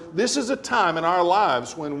words, this is a time in our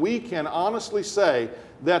lives when we can honestly say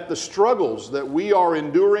that the struggles that we are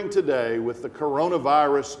enduring today with the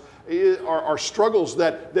coronavirus are struggles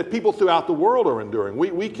that people throughout the world are enduring.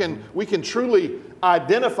 We can truly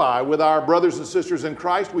identify with our brothers and sisters in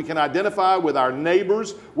Christ. We can identify with our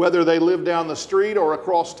neighbors, whether they live down the street or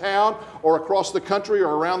across town or across the country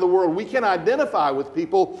or around the world. We can identify with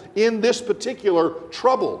people in this particular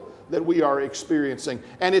trouble that we are experiencing.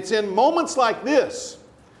 And it's in moments like this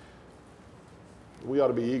we ought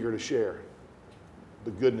to be eager to share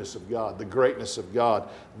the goodness of God, the greatness of God,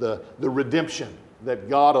 the redemption that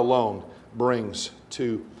God alone brings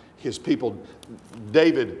to His people.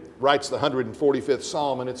 David writes the 145th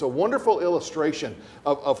Psalm, and it's a wonderful illustration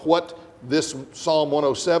of what this Psalm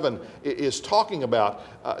 107 is talking about.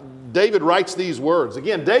 David writes these words.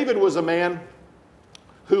 Again, David was a man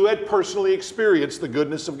who had personally experienced the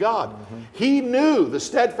goodness of God. He knew the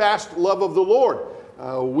steadfast love of the Lord.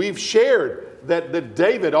 We've shared that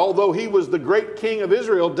David, although he was the great king of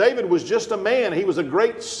Israel, David was just a man. He was a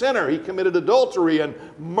great sinner. He committed adultery and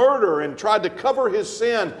murder and tried to cover his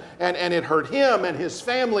sin, and it hurt him and his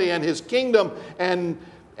family and his kingdom. And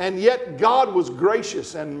yet God was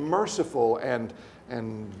gracious and merciful,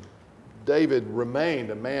 and David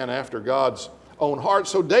remained a man after God's own heart.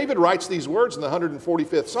 So David writes these words in the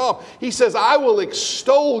 145th Psalm. He says, "I will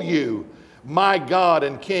extol you, my God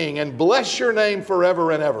and King, and bless your name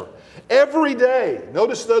forever and ever. Every day,"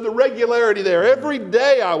 notice the regularity there, "every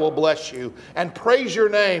day I will bless you and praise your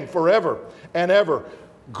name forever and ever.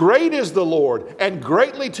 Great is the Lord and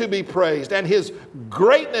greatly to be praised, and His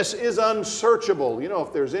greatness is unsearchable." You know,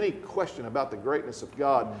 if there's any question about the greatness of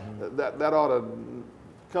God, that ought to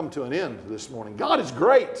come to an end this morning. God is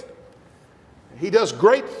great. He does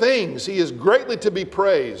great things. He is greatly to be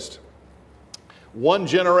praised. "One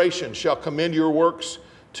generation shall commend your works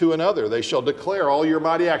to another. They shall declare all your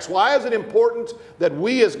mighty acts." Why is it important that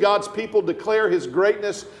we as God's people declare His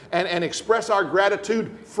greatness and express our gratitude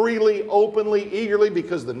freely, openly, eagerly?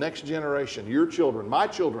 Because the next generation, your children, my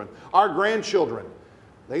children, our grandchildren,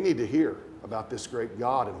 they need to hear about this great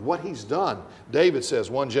God and what He's done. David says,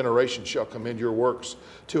 "One generation shall commend your works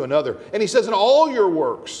to another." And he says, "And all your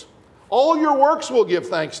works will give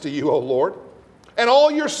thanks to you, O Lord, and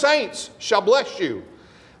all your saints shall bless you.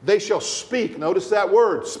 They shall speak." Notice that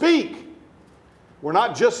word, speak. We're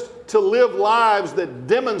not just to live lives that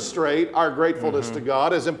demonstrate our gratefulness to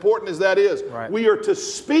God, as important as that is. Right. We are to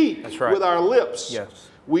speak with our lips. Yes.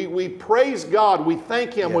 We praise God. We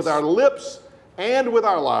thank Him with our lips and with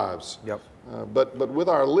our lives. Yep. But with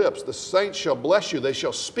our lips, the saints shall bless you. They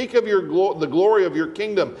shall speak of the glory of your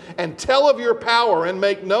kingdom and tell of your power and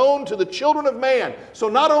make known to the children of man. So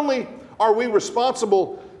not only are we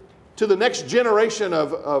responsible to the next generation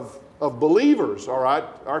of believers, all right,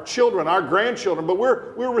 our children, our grandchildren, but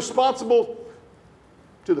we're responsible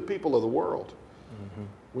to the people of the world.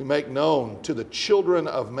 We make known to the children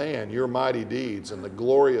of man your mighty deeds and the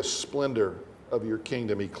glorious splendor of your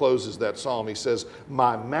kingdom. He closes that psalm. He says,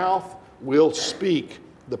 "My mouth will speak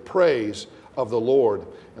the praise of the Lord,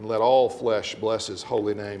 and let all flesh bless His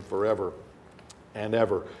holy name forever and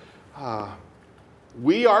ever."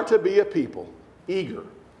 We are to be a people eager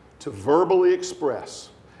to verbally express.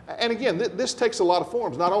 And again, this takes a lot of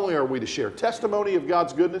forms. Not only are we to share testimony of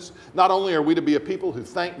God's goodness, not only are we to be a people who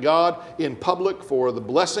thank God in public for the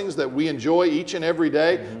blessings that we enjoy each and every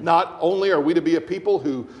day, not only are we to be a people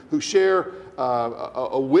who share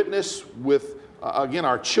a witness with, again,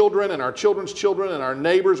 our children and our children's children and our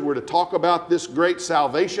neighbors. We're to talk about this great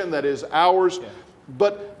salvation that is ours. Yeah.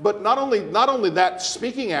 But not only that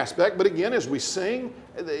speaking aspect, but again, as we sing,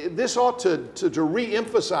 this ought to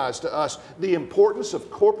re-emphasize to us the importance of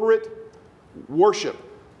corporate worship,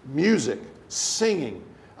 music, singing.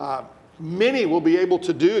 Many will be able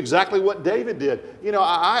to do exactly what David did. You know,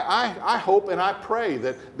 I hope and I pray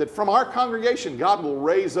that from our congregation, God will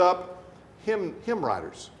raise up hymn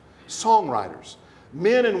writers, songwriters,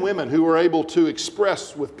 men and women who are able to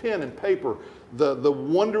express with pen and paper the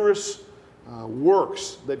wondrous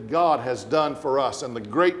works that God has done for us and the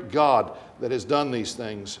great God that has done these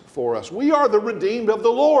things for us. We are the redeemed of the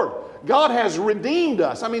Lord. God has redeemed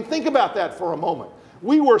us. I mean, think about that for a moment.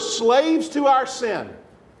 We were slaves to our sin,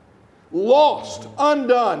 lost,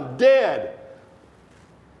 undone, dead,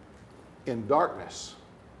 in darkness.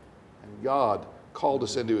 And God called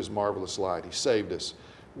us into His marvelous light. He saved us.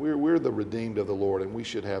 We're the redeemed of the Lord, and we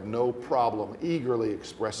should have no problem eagerly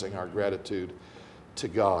expressing our gratitude to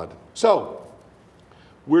God. So,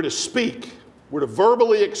 we're to speak, we're to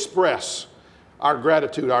verbally express our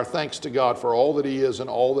gratitude, our thanks to God for all that He is and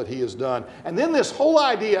all that He has done. And then this whole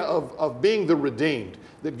idea of being the redeemed,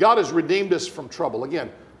 that God has redeemed us from trouble. Again,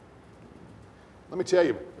 let me tell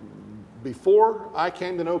you, before I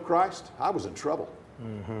came to know Christ, I was in trouble.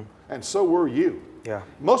 And so were you. Yeah.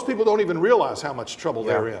 Most people don't even realize how much trouble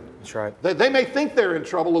they're in. That's right. They may think they're in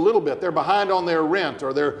trouble a little bit. They're behind on their rent, or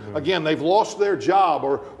again, they've lost their job,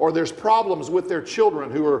 or there's problems with their children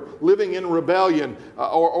who are living in rebellion,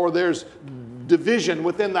 or there's division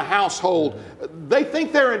within the household. They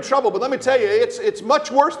think they're in trouble, but let me tell you, it's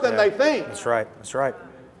much worse than they think. That's right. That's right.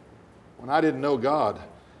 When I didn't know God,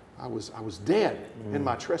 I was dead in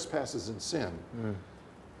my trespasses and sin.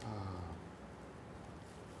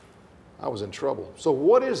 I was in trouble. So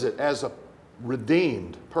what is it as a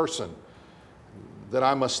redeemed person that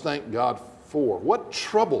I must thank God for? What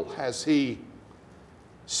trouble has He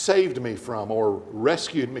saved me from or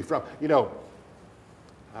rescued me from? You know,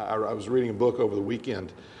 I was reading a book over the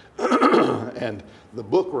weekend, and the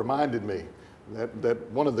book reminded me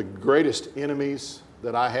that one of the greatest enemies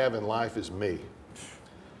that I have in life is me.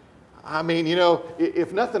 I mean, you know,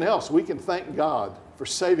 if nothing else, we can thank God for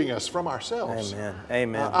saving us from ourselves. Amen.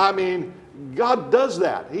 Amen. I mean, God does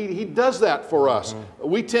that. He does that for us.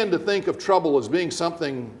 We tend to think of trouble as being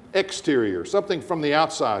something exterior, something from the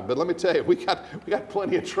outside. But let me tell you, we got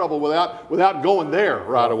plenty of trouble without going there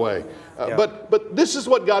right away. But this is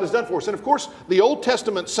what God has done for us. And of course, the Old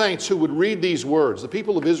Testament saints who would read these words, the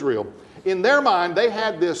people of Israel, in their mind, they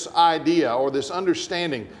had this idea or this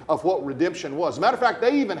understanding of what redemption was. As a matter of fact,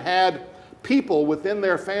 they even had people within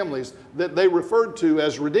their families that they referred to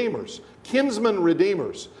as redeemers, kinsman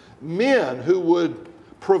redeemers, men who would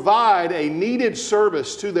provide a needed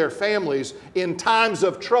service to their families in times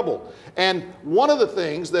of trouble. And one of the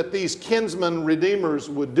things that these kinsman redeemers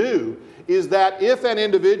would do is that if an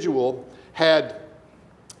individual had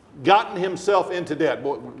gotten himself into debt.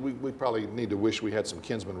 Boy, we probably need to wish we had some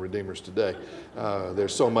kinsman redeemers today.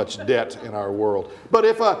 There's so much debt in our world. But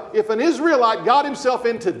if an Israelite got himself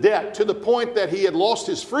into debt to the point that he had lost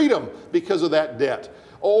his freedom because of that debt,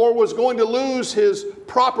 or was going to lose his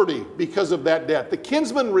property because of that debt, the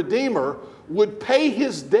kinsman redeemer would pay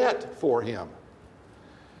his debt for him.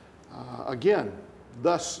 Again,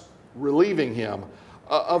 thus relieving him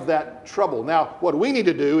of that trouble. Now, what we need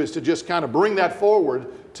to do is to just kind of bring that forward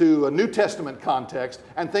to a New Testament context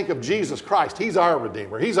and think of Jesus Christ. He's our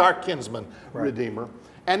Redeemer. He's our kinsman Redeemer.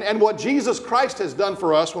 And what Jesus Christ has done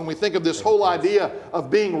for us when we think of this whole idea of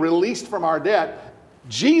being released from our debt,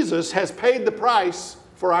 Jesus has paid the price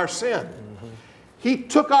for our sin. He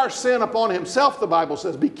took our sin upon Himself, the Bible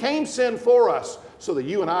says, became sin for us so that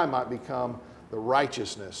you and I might become the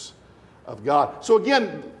righteousness of God. So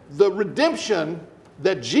again, the redemption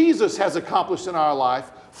that Jesus has accomplished in our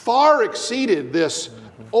life far exceeded this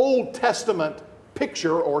Old Testament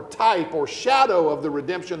picture or type or shadow of the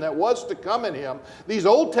redemption that was to come in Him. These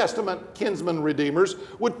Old Testament kinsman redeemers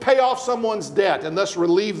would pay off someone's debt and thus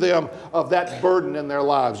relieve them of that burden in their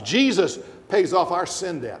lives. Jesus pays off our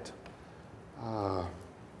sin debt.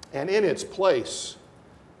 And in its place,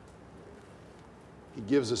 He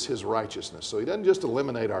gives us His righteousness. So He doesn't just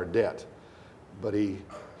eliminate our debt, but He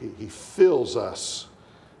fills us,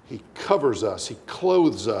 He covers us, He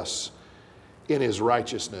clothes us in His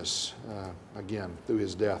righteousness, again, through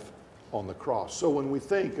His death on the cross. So when we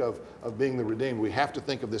think of being the redeemed, we have to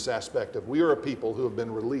think of this aspect of we are a people who have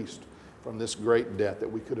been released from this great debt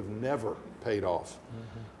that we could have never paid off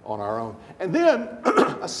on our own. And then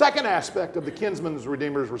a second aspect of the kinsman's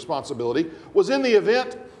redeemer's responsibility was in the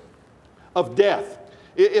event of death.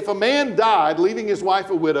 If a man died, leaving his wife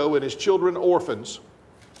a widow and his children orphans,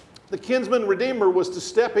 the kinsman redeemer was to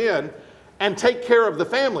step in and take care of the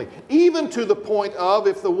family, even to the point of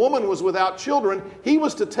if the woman was without children, he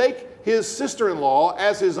was to take his sister-in-law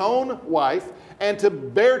as his own wife and to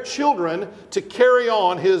bear children to carry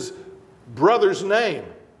on his brother's name.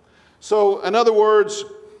 So, in other words,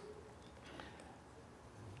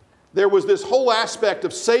 there was this whole aspect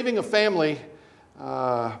of saving a family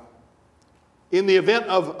in the event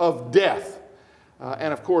of death.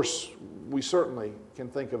 And of course, we certainly can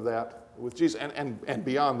think of that with Jesus. And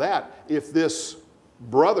beyond that, if this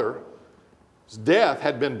brother's death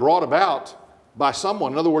had been brought about by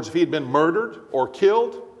someone, in other words, if he had been murdered or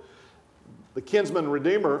killed, the kinsman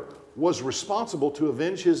redeemer was responsible to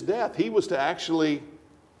avenge his death. He was to actually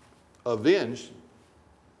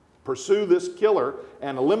pursue this killer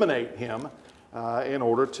and eliminate him in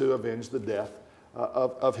order to avenge the death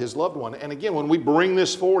of his loved one. And again, when we bring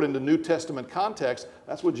this forward into New Testament context,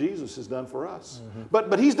 that's what Jesus has done for us.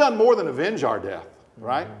 But he's done more than avenge our death,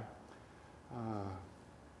 right?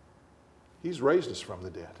 He's raised us from the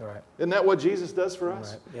dead. Right. Isn't that what Jesus does for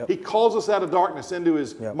us? Right. Yep. He calls us out of darkness into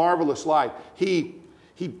His marvelous light. He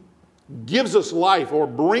gives us life or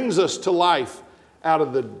brings us to life out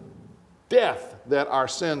of the death that our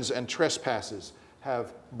sins and trespasses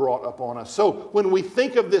have brought upon us. So when we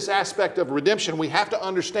think of this aspect of redemption, we have to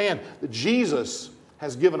understand that Jesus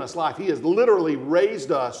has given us life. He has literally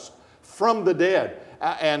raised us from the dead.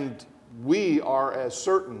 And we are as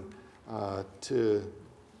certain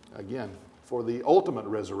for the ultimate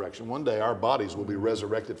resurrection. One day our bodies will be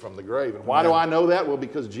resurrected from the grave. And why do I know that? Well,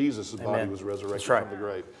 because Jesus' body was resurrected from the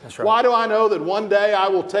grave. That's right. Why do I know that one day I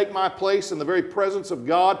will take my place in the very presence of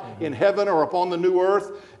God in heaven or upon the new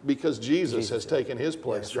earth? Because Jesus has taken His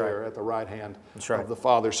place there at the right hand of the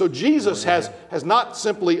Father. So Jesus has not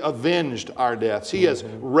simply avenged our deaths. He has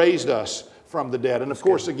raised us from the dead. And of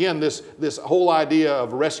course, again, this whole idea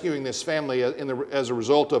of rescuing this family as a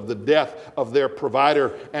result of the death of their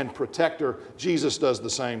provider and protector, Jesus does the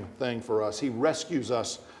same thing for us. He rescues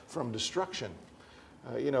us from destruction.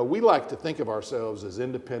 We like to think of ourselves as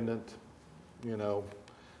independent,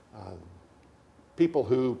 people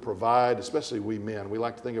who provide, especially we men. We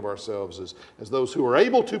like to think of ourselves as those who are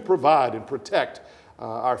able to provide and protect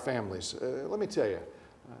our families. Let me tell you,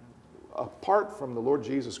 apart from the Lord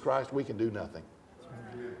Jesus Christ, we can do nothing.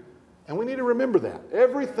 And we need to remember that.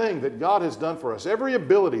 Everything that God has done for us, every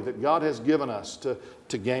ability that God has given us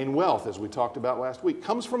to gain wealth, as we talked about last week,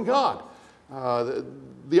 comes from God.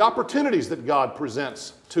 The opportunities that God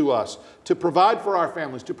presents to us to provide for our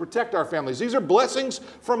families, to protect our families, these are blessings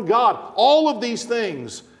from God. All of these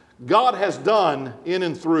things God has done in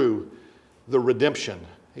and through the redemption.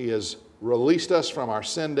 He has released us from our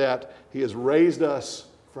sin debt. He has raised us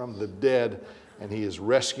from the dead, and He is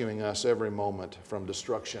rescuing us every moment from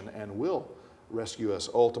destruction and will rescue us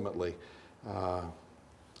ultimately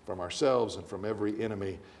from ourselves and from every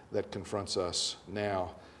enemy that confronts us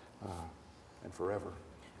now and forever.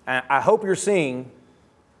 And I hope you're seeing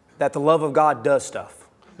that the love of God does stuff.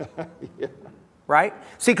 Right?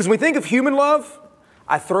 See, because when we think of human love,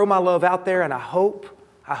 I throw my love out there and I hope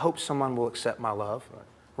someone will accept my love.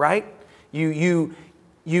 Right? You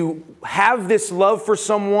have this love for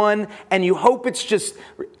someone and you hope it's just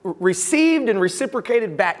received and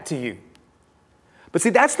reciprocated back to you. But see,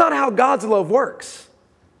 that's not how God's love works.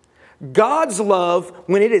 God's love,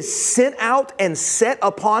 when it is sent out and set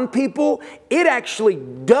upon people, it actually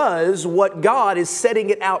does what God is setting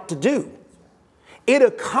it out to do. It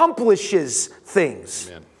accomplishes things.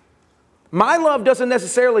 Amen. My love doesn't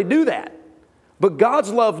necessarily do that, but God's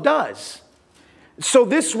love does. So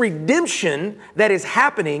this redemption that is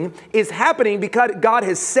happening because God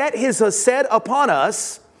has set His hesed upon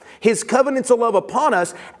us, His covenantal love upon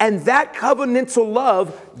us, and that covenantal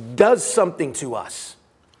love does something to us.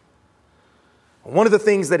 One of the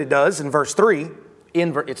things that it does in verse 3,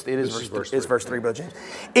 it is verse 3, Brother James.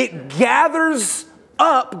 It gathers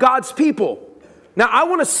up God's people. Now, I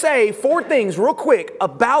want to say 4 things real quick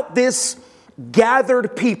about this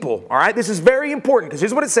gathered people. All right, this is very important because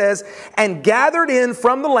here's what it says: and gathered in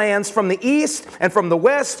from the lands, from the east and from the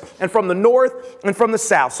west and from the north and from the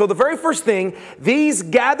south. So the very first thing, these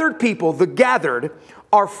gathered people, the gathered,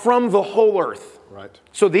 are from the whole earth. Right.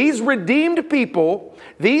 So these redeemed people,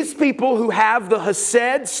 these people who have the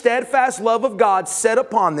hesed, steadfast love of God set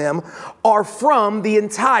upon them, are from the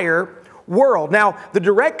entire world. Now, the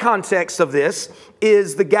direct context of this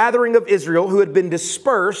is the gathering of Israel who had been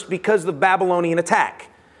dispersed because of the Babylonian attack.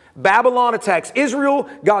 Babylon attacks Israel.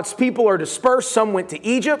 God's people are dispersed. Some went to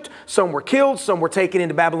Egypt. Some were killed. Some were taken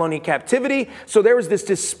into Babylonian captivity. So there was this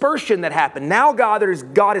dispersion that happened. Now God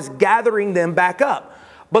is gathering them back up.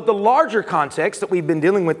 But the larger context that we've been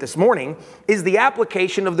dealing with this morning is the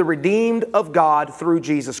application of the redeemed of God through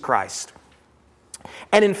Jesus Christ.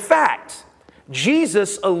 And in fact,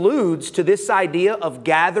 Jesus alludes to this idea of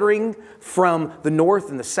gathering from the north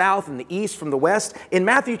and the south and the east from the west. In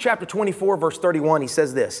Matthew chapter 24, verse 31, he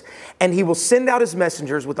says this, "And he will send out his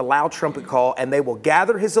messengers with a loud trumpet call, and they will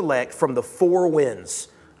gather his elect from the four winds,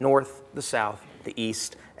 north, the south, the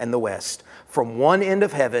east, and the west, from one end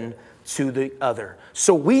of heaven to the other."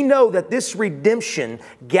 So we know that this redemption,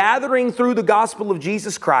 gathering through the gospel of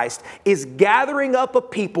Jesus Christ, is gathering up a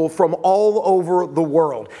people from all over the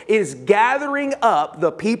world. It is gathering up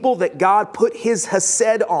the people that God put his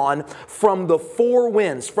hesed on from the four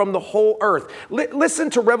winds, from the whole earth. Listen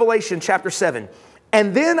to Revelation chapter 7.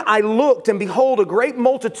 "And then I looked, and behold, a great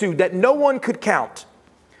multitude that no one could count,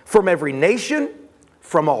 from every nation,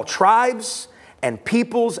 from all tribes, and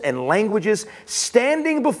peoples and languages,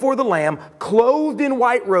 standing before the Lamb, clothed in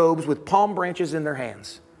white robes with palm branches in their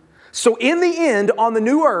hands." So in the end, on the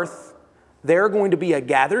new earth, there are going to be a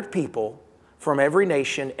gathered people from every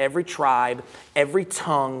nation, every tribe, every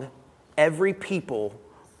tongue, every people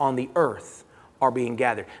on the earth are being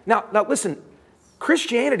gathered. Now listen,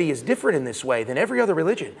 Christianity is different in this way than every other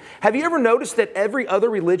religion. Have you ever noticed that every other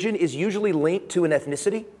religion is usually linked to an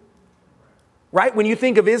ethnicity? Right? When you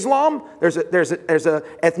think of Islam, there's a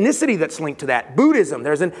ethnicity that's linked to that. Buddhism,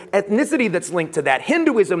 there's an ethnicity that's linked to that.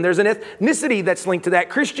 Hinduism, there's an ethnicity that's linked to that.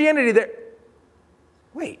 Christianity,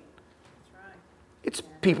 wait. It's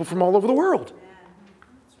people from all over the world.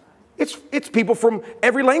 It's people from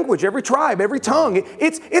every language, every tribe, every tongue.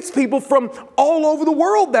 It's people from all over the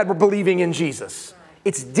world that were believing in Jesus.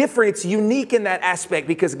 It's different. It's unique in that aspect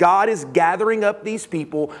because God is gathering up these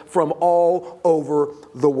people from all over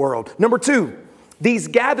the world. Number two, these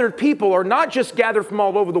gathered people are not just gathered from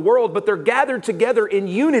all over the world, but they're gathered together in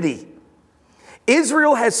unity.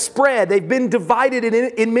 Israel has spread. They've been divided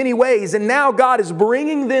in many ways, and now God is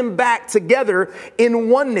bringing them back together in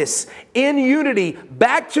oneness, in unity,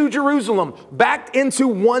 back to Jerusalem, back into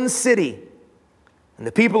one city. And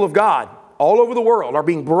the people of God all over the world are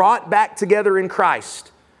being brought back together in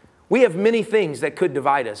Christ. We have many things that could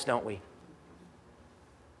divide us, don't we?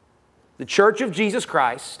 The Church of Jesus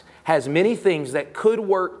Christ has many things that could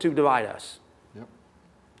work to divide us. Yep.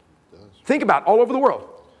 It does. Think about it, all over the world.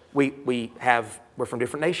 We're from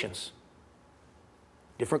different nations,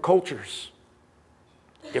 different cultures,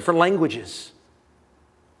 different languages.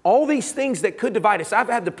 All these things that could divide us. I've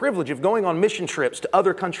had the privilege of going on mission trips to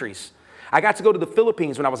other countries. I got to go to the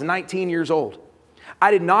Philippines when I was 19 years old.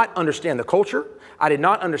 I did not understand the culture. I did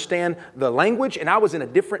not understand the language, and I was in a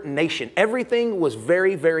different nation. Everything was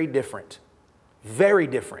very, very different. Very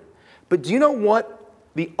different. But do you know what?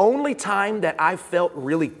 The only time that I felt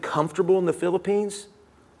really comfortable in the Philippines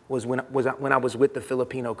was when I was with the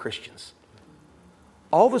Filipino Christians.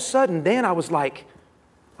 All of a sudden, then I was like,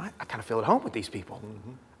 I kind of feel at home with these people.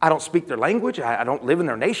 Mm-hmm. I don't speak their language. I don't live in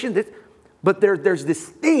their nation. But there's this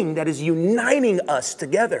thing that is uniting us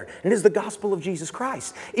together, and it is the gospel of Jesus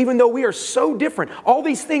Christ. Even though we are so different, all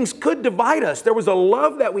these things could divide us. There was a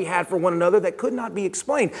love that we had for one another that could not be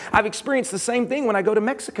explained. I've experienced the same thing when I go to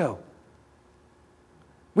Mexico.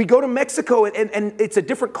 We go to Mexico, and it's a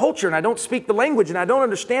different culture, and I don't speak the language, and I don't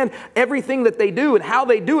understand everything that they do and how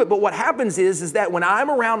they do it. But what happens is that when I'm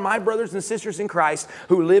around my brothers and sisters in Christ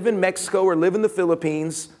who live in Mexico or live in the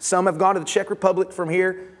Philippines, some have gone to the Czech Republic from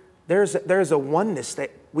here, there's a oneness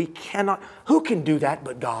that we cannot. Who can do that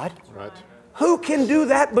but God? Right. Who can do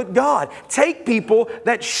that but God? Take people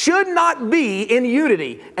that should not be in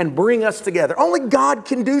unity and bring us together. Only God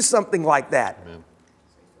can do something like that. Amen.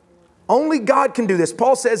 Only God can do this.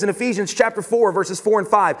 Paul says in Ephesians chapter 4, verses 4 and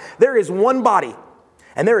 5, there is one body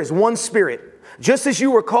and there is one Spirit, just as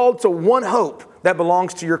you were called to one hope that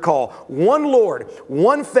belongs to your call. One Lord,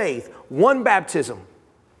 one faith, one baptism.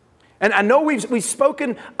 And I know we've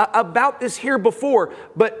spoken about this here before,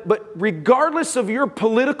 but regardless of your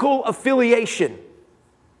political affiliation,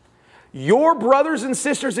 your brothers and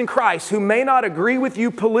sisters in Christ who may not agree with you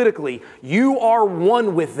politically, you are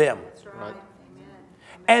one with them. That's right.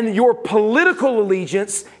 And your political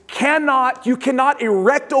allegiance you cannot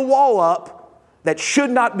erect a wall up that should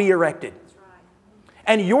not be erected.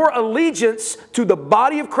 And your allegiance to the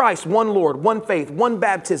body of Christ, one Lord, one faith, one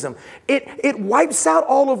baptism, it wipes out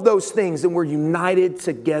all of those things, and we're united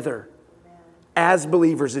together as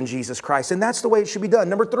believers in Jesus Christ. And that's the way it should be done.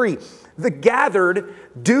 Number 3, the gathered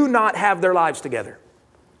do not have their lives together.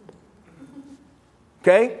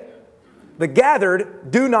 Okay? The gathered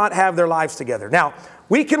do not have their lives together. Now,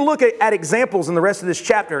 we can look at examples in the rest of this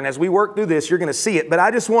chapter, and as we work through this, you're going to see it. But I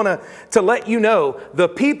just want to let you know, the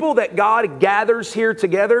people that God gathers here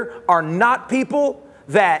together are not people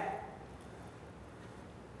that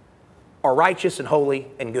are righteous and holy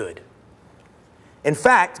and good. In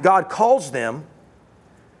fact, God calls them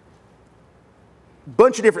a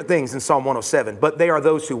bunch of different things in Psalm 107, but they are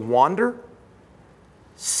those who wander,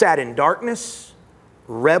 sat in darkness,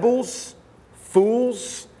 rebels,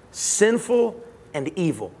 fools, sinful, and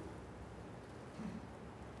evil.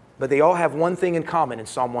 But they all have one thing in common in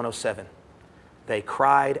Psalm 107. They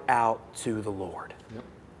cried out to the Lord. Yep.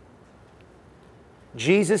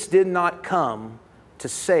 Jesus did not come to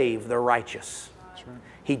save the righteous. That's right.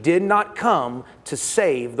 He did not come to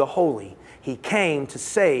save the holy. He came to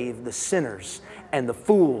save the sinners and the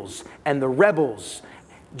fools and the rebels.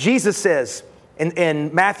 Jesus says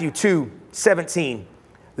in Matthew 2:17,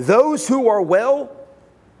 those who are well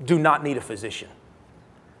do not need a physician,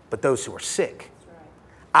 but those who are sick.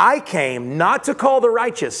 I came not to call the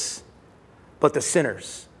righteous, but the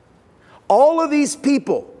sinners. All of these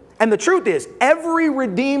people, and the truth is, every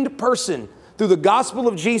redeemed person through the gospel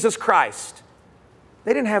of Jesus Christ,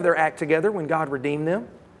 they didn't have their act together when God redeemed them.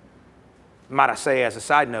 Might I say, as a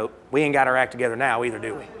side note, we ain't got our act together now either,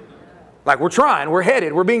 do we? Like, we're trying, we're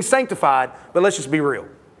headed, we're being sanctified, but let's just be real.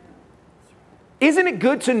 Isn't it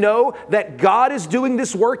good to know that God is doing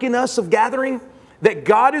this work in us of gathering? That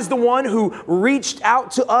God is the one who reached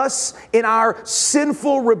out to us in our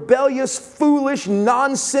sinful, rebellious, foolish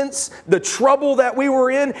nonsense, the trouble that we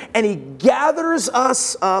were in, and He gathers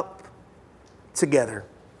us up together.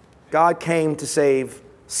 God came to save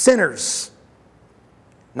sinners,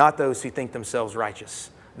 not those who think themselves righteous,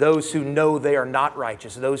 those who know they are not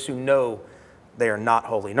righteous, those who know they are not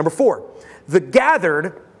holy. Number 4, the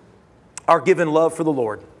gathered are given love for the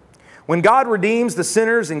Lord. When God redeems the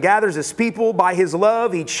sinners and gathers His people by His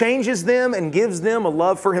love, He changes them and gives them a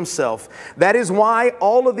love for Himself. That is why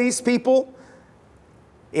all of these people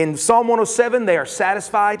in Psalm 107, they are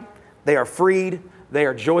satisfied, they are freed, they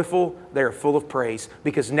are joyful, they are full of praise,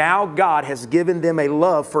 because now God has given them a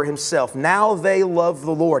love for Himself. Now they love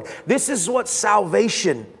the Lord. This is what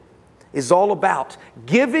salvation is all about.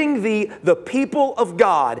 Giving the people of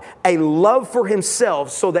God a love for Himself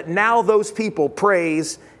so that now those people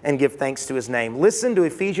praise and give thanks to His name. Listen to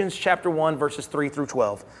Ephesians chapter 1, verses 3 through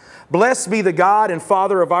 12. Blessed be the God and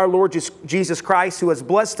Father of our Lord Jesus Christ, who has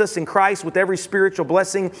blessed us in Christ with every spiritual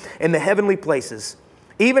blessing in the heavenly places,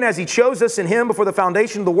 even as He chose us in Him before the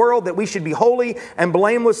foundation of the world, that we should be holy and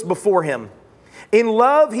blameless before Him. In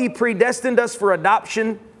love, He predestined us for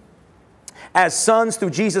adoption as sons through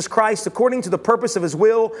Jesus Christ, according to the purpose of His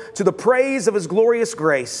will, to the praise of His glorious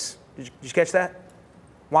grace. Did you catch that?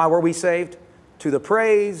 Why were we saved? To the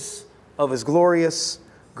praise of His glorious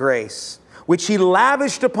grace, which He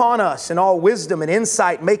lavished upon us in all wisdom and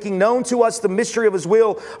insight, making known to us the mystery of His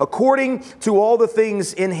will, according to all the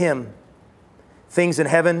things in Him, things in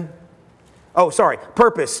heaven.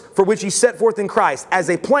 Purpose for which He set forth in Christ as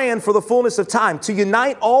a plan for the fullness of time, to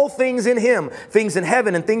unite all things in Him, things in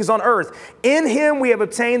heaven and things on earth. In Him we have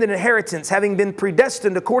obtained an inheritance, having been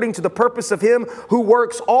predestined according to the purpose of Him who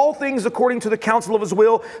works all things according to the counsel of His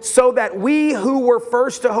will, so that we who were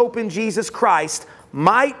first to hope in Jesus Christ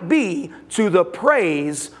might be to the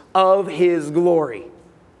praise of His glory.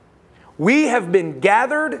 We have been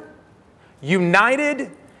gathered,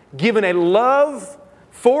 united, given a love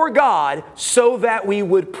for God so that we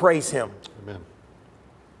would praise Him. Amen.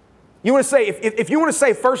 You want to say, if you want to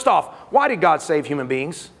say, first off, why did God save human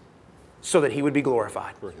beings? So that He would be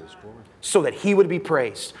glorified. For His glory. So that He would be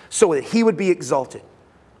praised. So that He would be exalted.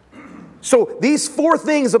 So these 4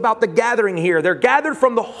 things about the gathering here, they're gathered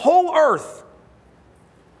from the whole earth.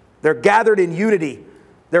 They're gathered in unity.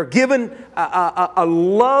 They're given a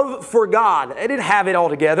love for God. They didn't have it all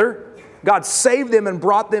together. God saved them and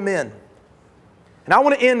brought them in. And I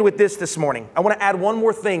want to end with this morning. I want to add one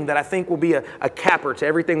more thing that I think will be a capper to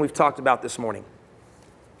everything we've talked about this morning.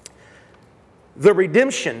 The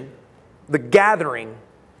redemption, the gathering,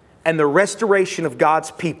 and the restoration of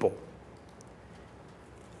God's people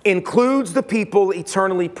includes the people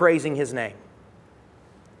eternally praising His name.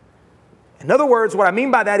 In other words, what I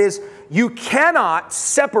mean by that is you cannot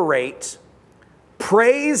separate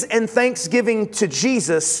praise and thanksgiving to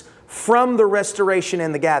Jesus from the restoration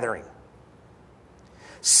and the gathering.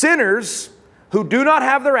 Sinners who do not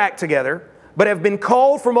have their act together, but have been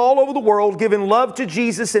called from all over the world, given love to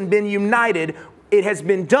Jesus, and been united It has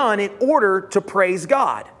been done in order to praise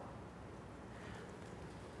God.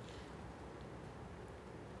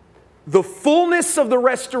 The fullness of the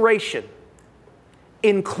restoration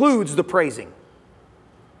includes the praising.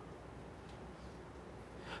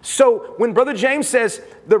 So when Brother James says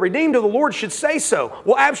the redeemed of the Lord should say so,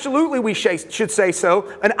 well, absolutely we should say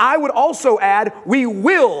so. And I would also add, we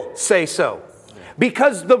will say so.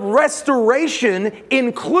 Because the restoration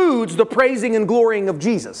includes the praising and glorying of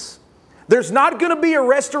Jesus. There's not going to be a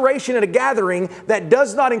restoration at a gathering that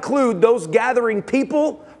does not include those gathering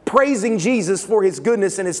people praising Jesus for His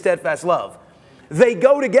goodness and His steadfast love. They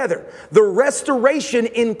go together. The restoration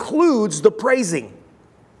includes the praising.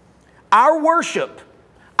 Our worship,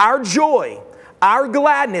 our joy, our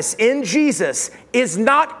gladness in Jesus is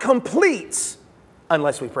not complete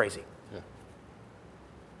unless we praise Him.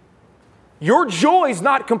 Your joy is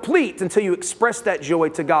not complete until you express that joy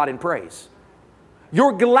to God in praise.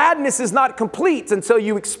 Your gladness is not complete until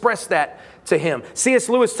you express that to Him. C.S.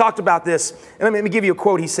 Lewis talked about this, and let me give you a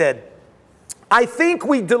quote. He said, "I think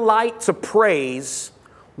we delight to praise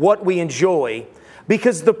what we enjoy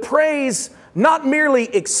because the praise not merely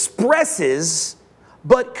expresses,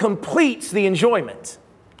 but completes the enjoyment.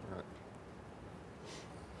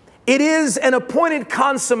 It is an appointed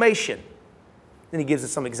consummation." Then he gives us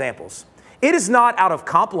some examples. "It is not out of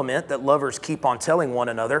compliment that lovers keep on telling one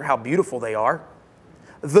another how beautiful they are.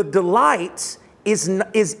 The delight is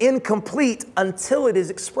incomplete until it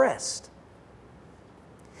is expressed.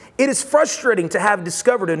 It is frustrating to have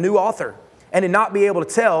discovered a new author and to not be able to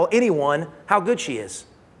tell anyone how good she is.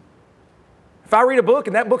 If I read a book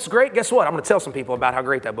and that book's great, guess what? I'm going to tell some people about how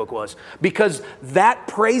great that book was. Because that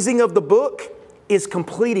praising of the book is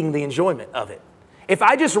completing the enjoyment of it. If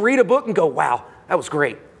I just read a book and go, wow, that was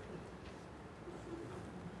great,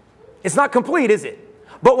 it's not complete, is it?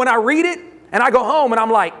 But when I read it and I go home and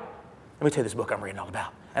I'm like, let me tell you this book I'm reading all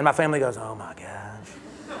about. And my family goes, oh my gosh.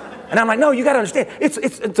 And I'm like, no, you got to understand.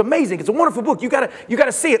 It's amazing. It's a wonderful book. You got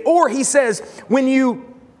to see it. Or he says, when you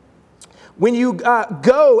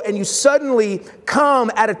go and you suddenly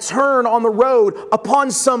come at a turn on the road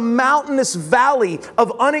upon some mountainous valley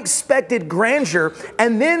of unexpected grandeur,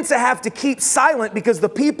 and then to have to keep silent because the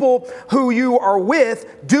people who you are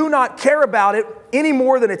with do not care about it any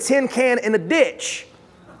more than a tin can in a ditch.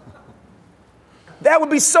 That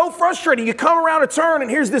would be so frustrating. You come around a turn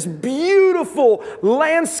and here's this beautiful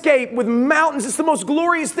landscape with mountains. It's the most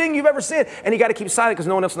glorious thing you've ever seen. And you got to keep silent because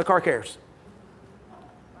no one else in the car cares.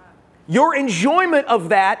 Your enjoyment of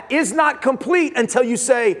that is not complete until you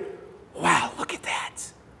say, wow, look at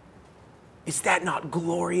that. Is that not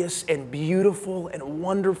glorious and beautiful and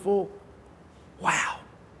wonderful? Wow.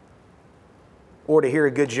 Or to hear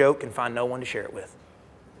a good joke and find no one to share it with.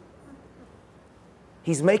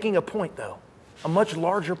 He's making a point, though, a much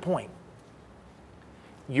larger point.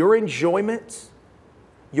 Your enjoyment,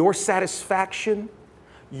 your satisfaction,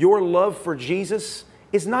 your love for Jesus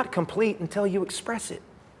is not complete until you express it.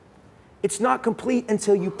 It's not complete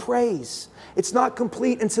until you praise. It's not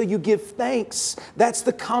complete until you give thanks. That's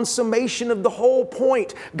the consummation of the whole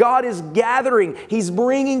point. God is gathering. He's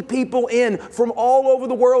bringing people in from all over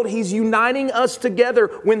the world. He's uniting us together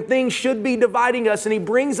when things should be dividing us. And He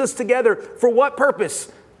brings us together for what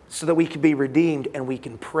purpose? So that we can be redeemed and we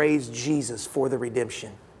can praise Jesus for the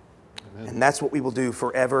redemption. Amen. And that's what we will do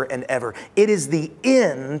forever and ever. It is the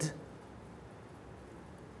end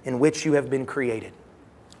in which you have been created.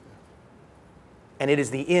 And it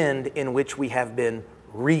is the end in which we have been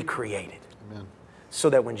recreated. Amen. So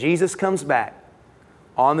that when Jesus comes back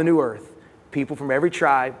on the new earth, people from every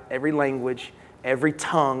tribe, every language, every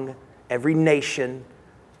tongue, every nation,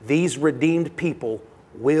 these redeemed people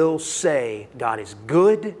will say God is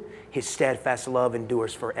good, His steadfast love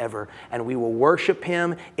endures forever, and we will worship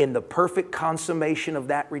Him in the perfect consummation of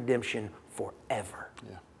that redemption forever.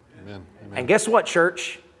 Yeah. Amen. Amen. And guess what,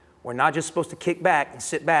 church? We're not just supposed to kick back and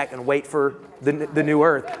sit back and wait for the new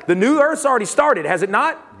earth. The new earth's already started, has it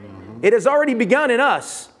not? Mm-hmm. It has already begun in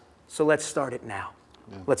us. So let's start it now.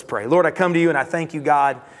 Yeah. Let's pray. Lord, I come to you and I thank you,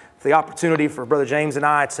 God, for the opportunity for Brother James and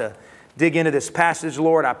I to dig into this passage,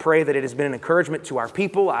 Lord. I pray that it has been an encouragement to our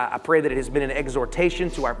people. I pray that it has been an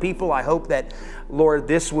exhortation to our people. I hope that, Lord,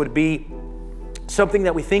 this would be something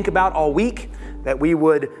that we think about all week, that we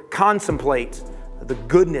would contemplate the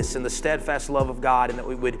goodness and the steadfast love of God, and that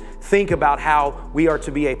we would think about how we are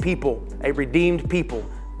to be a people, a redeemed people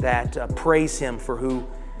that praise Him for who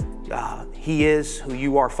He is, who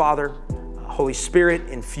you are, Father. Holy Spirit,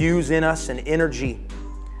 infuse in us an energy,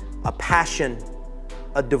 a passion,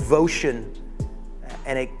 a devotion,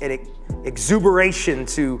 and an exuberation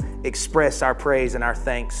to express our praise and our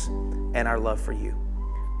thanks and our love for you.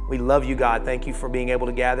 We love you, God. Thank you for being able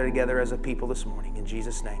to gather together as a people this morning. In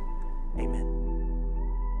Jesus' name, amen.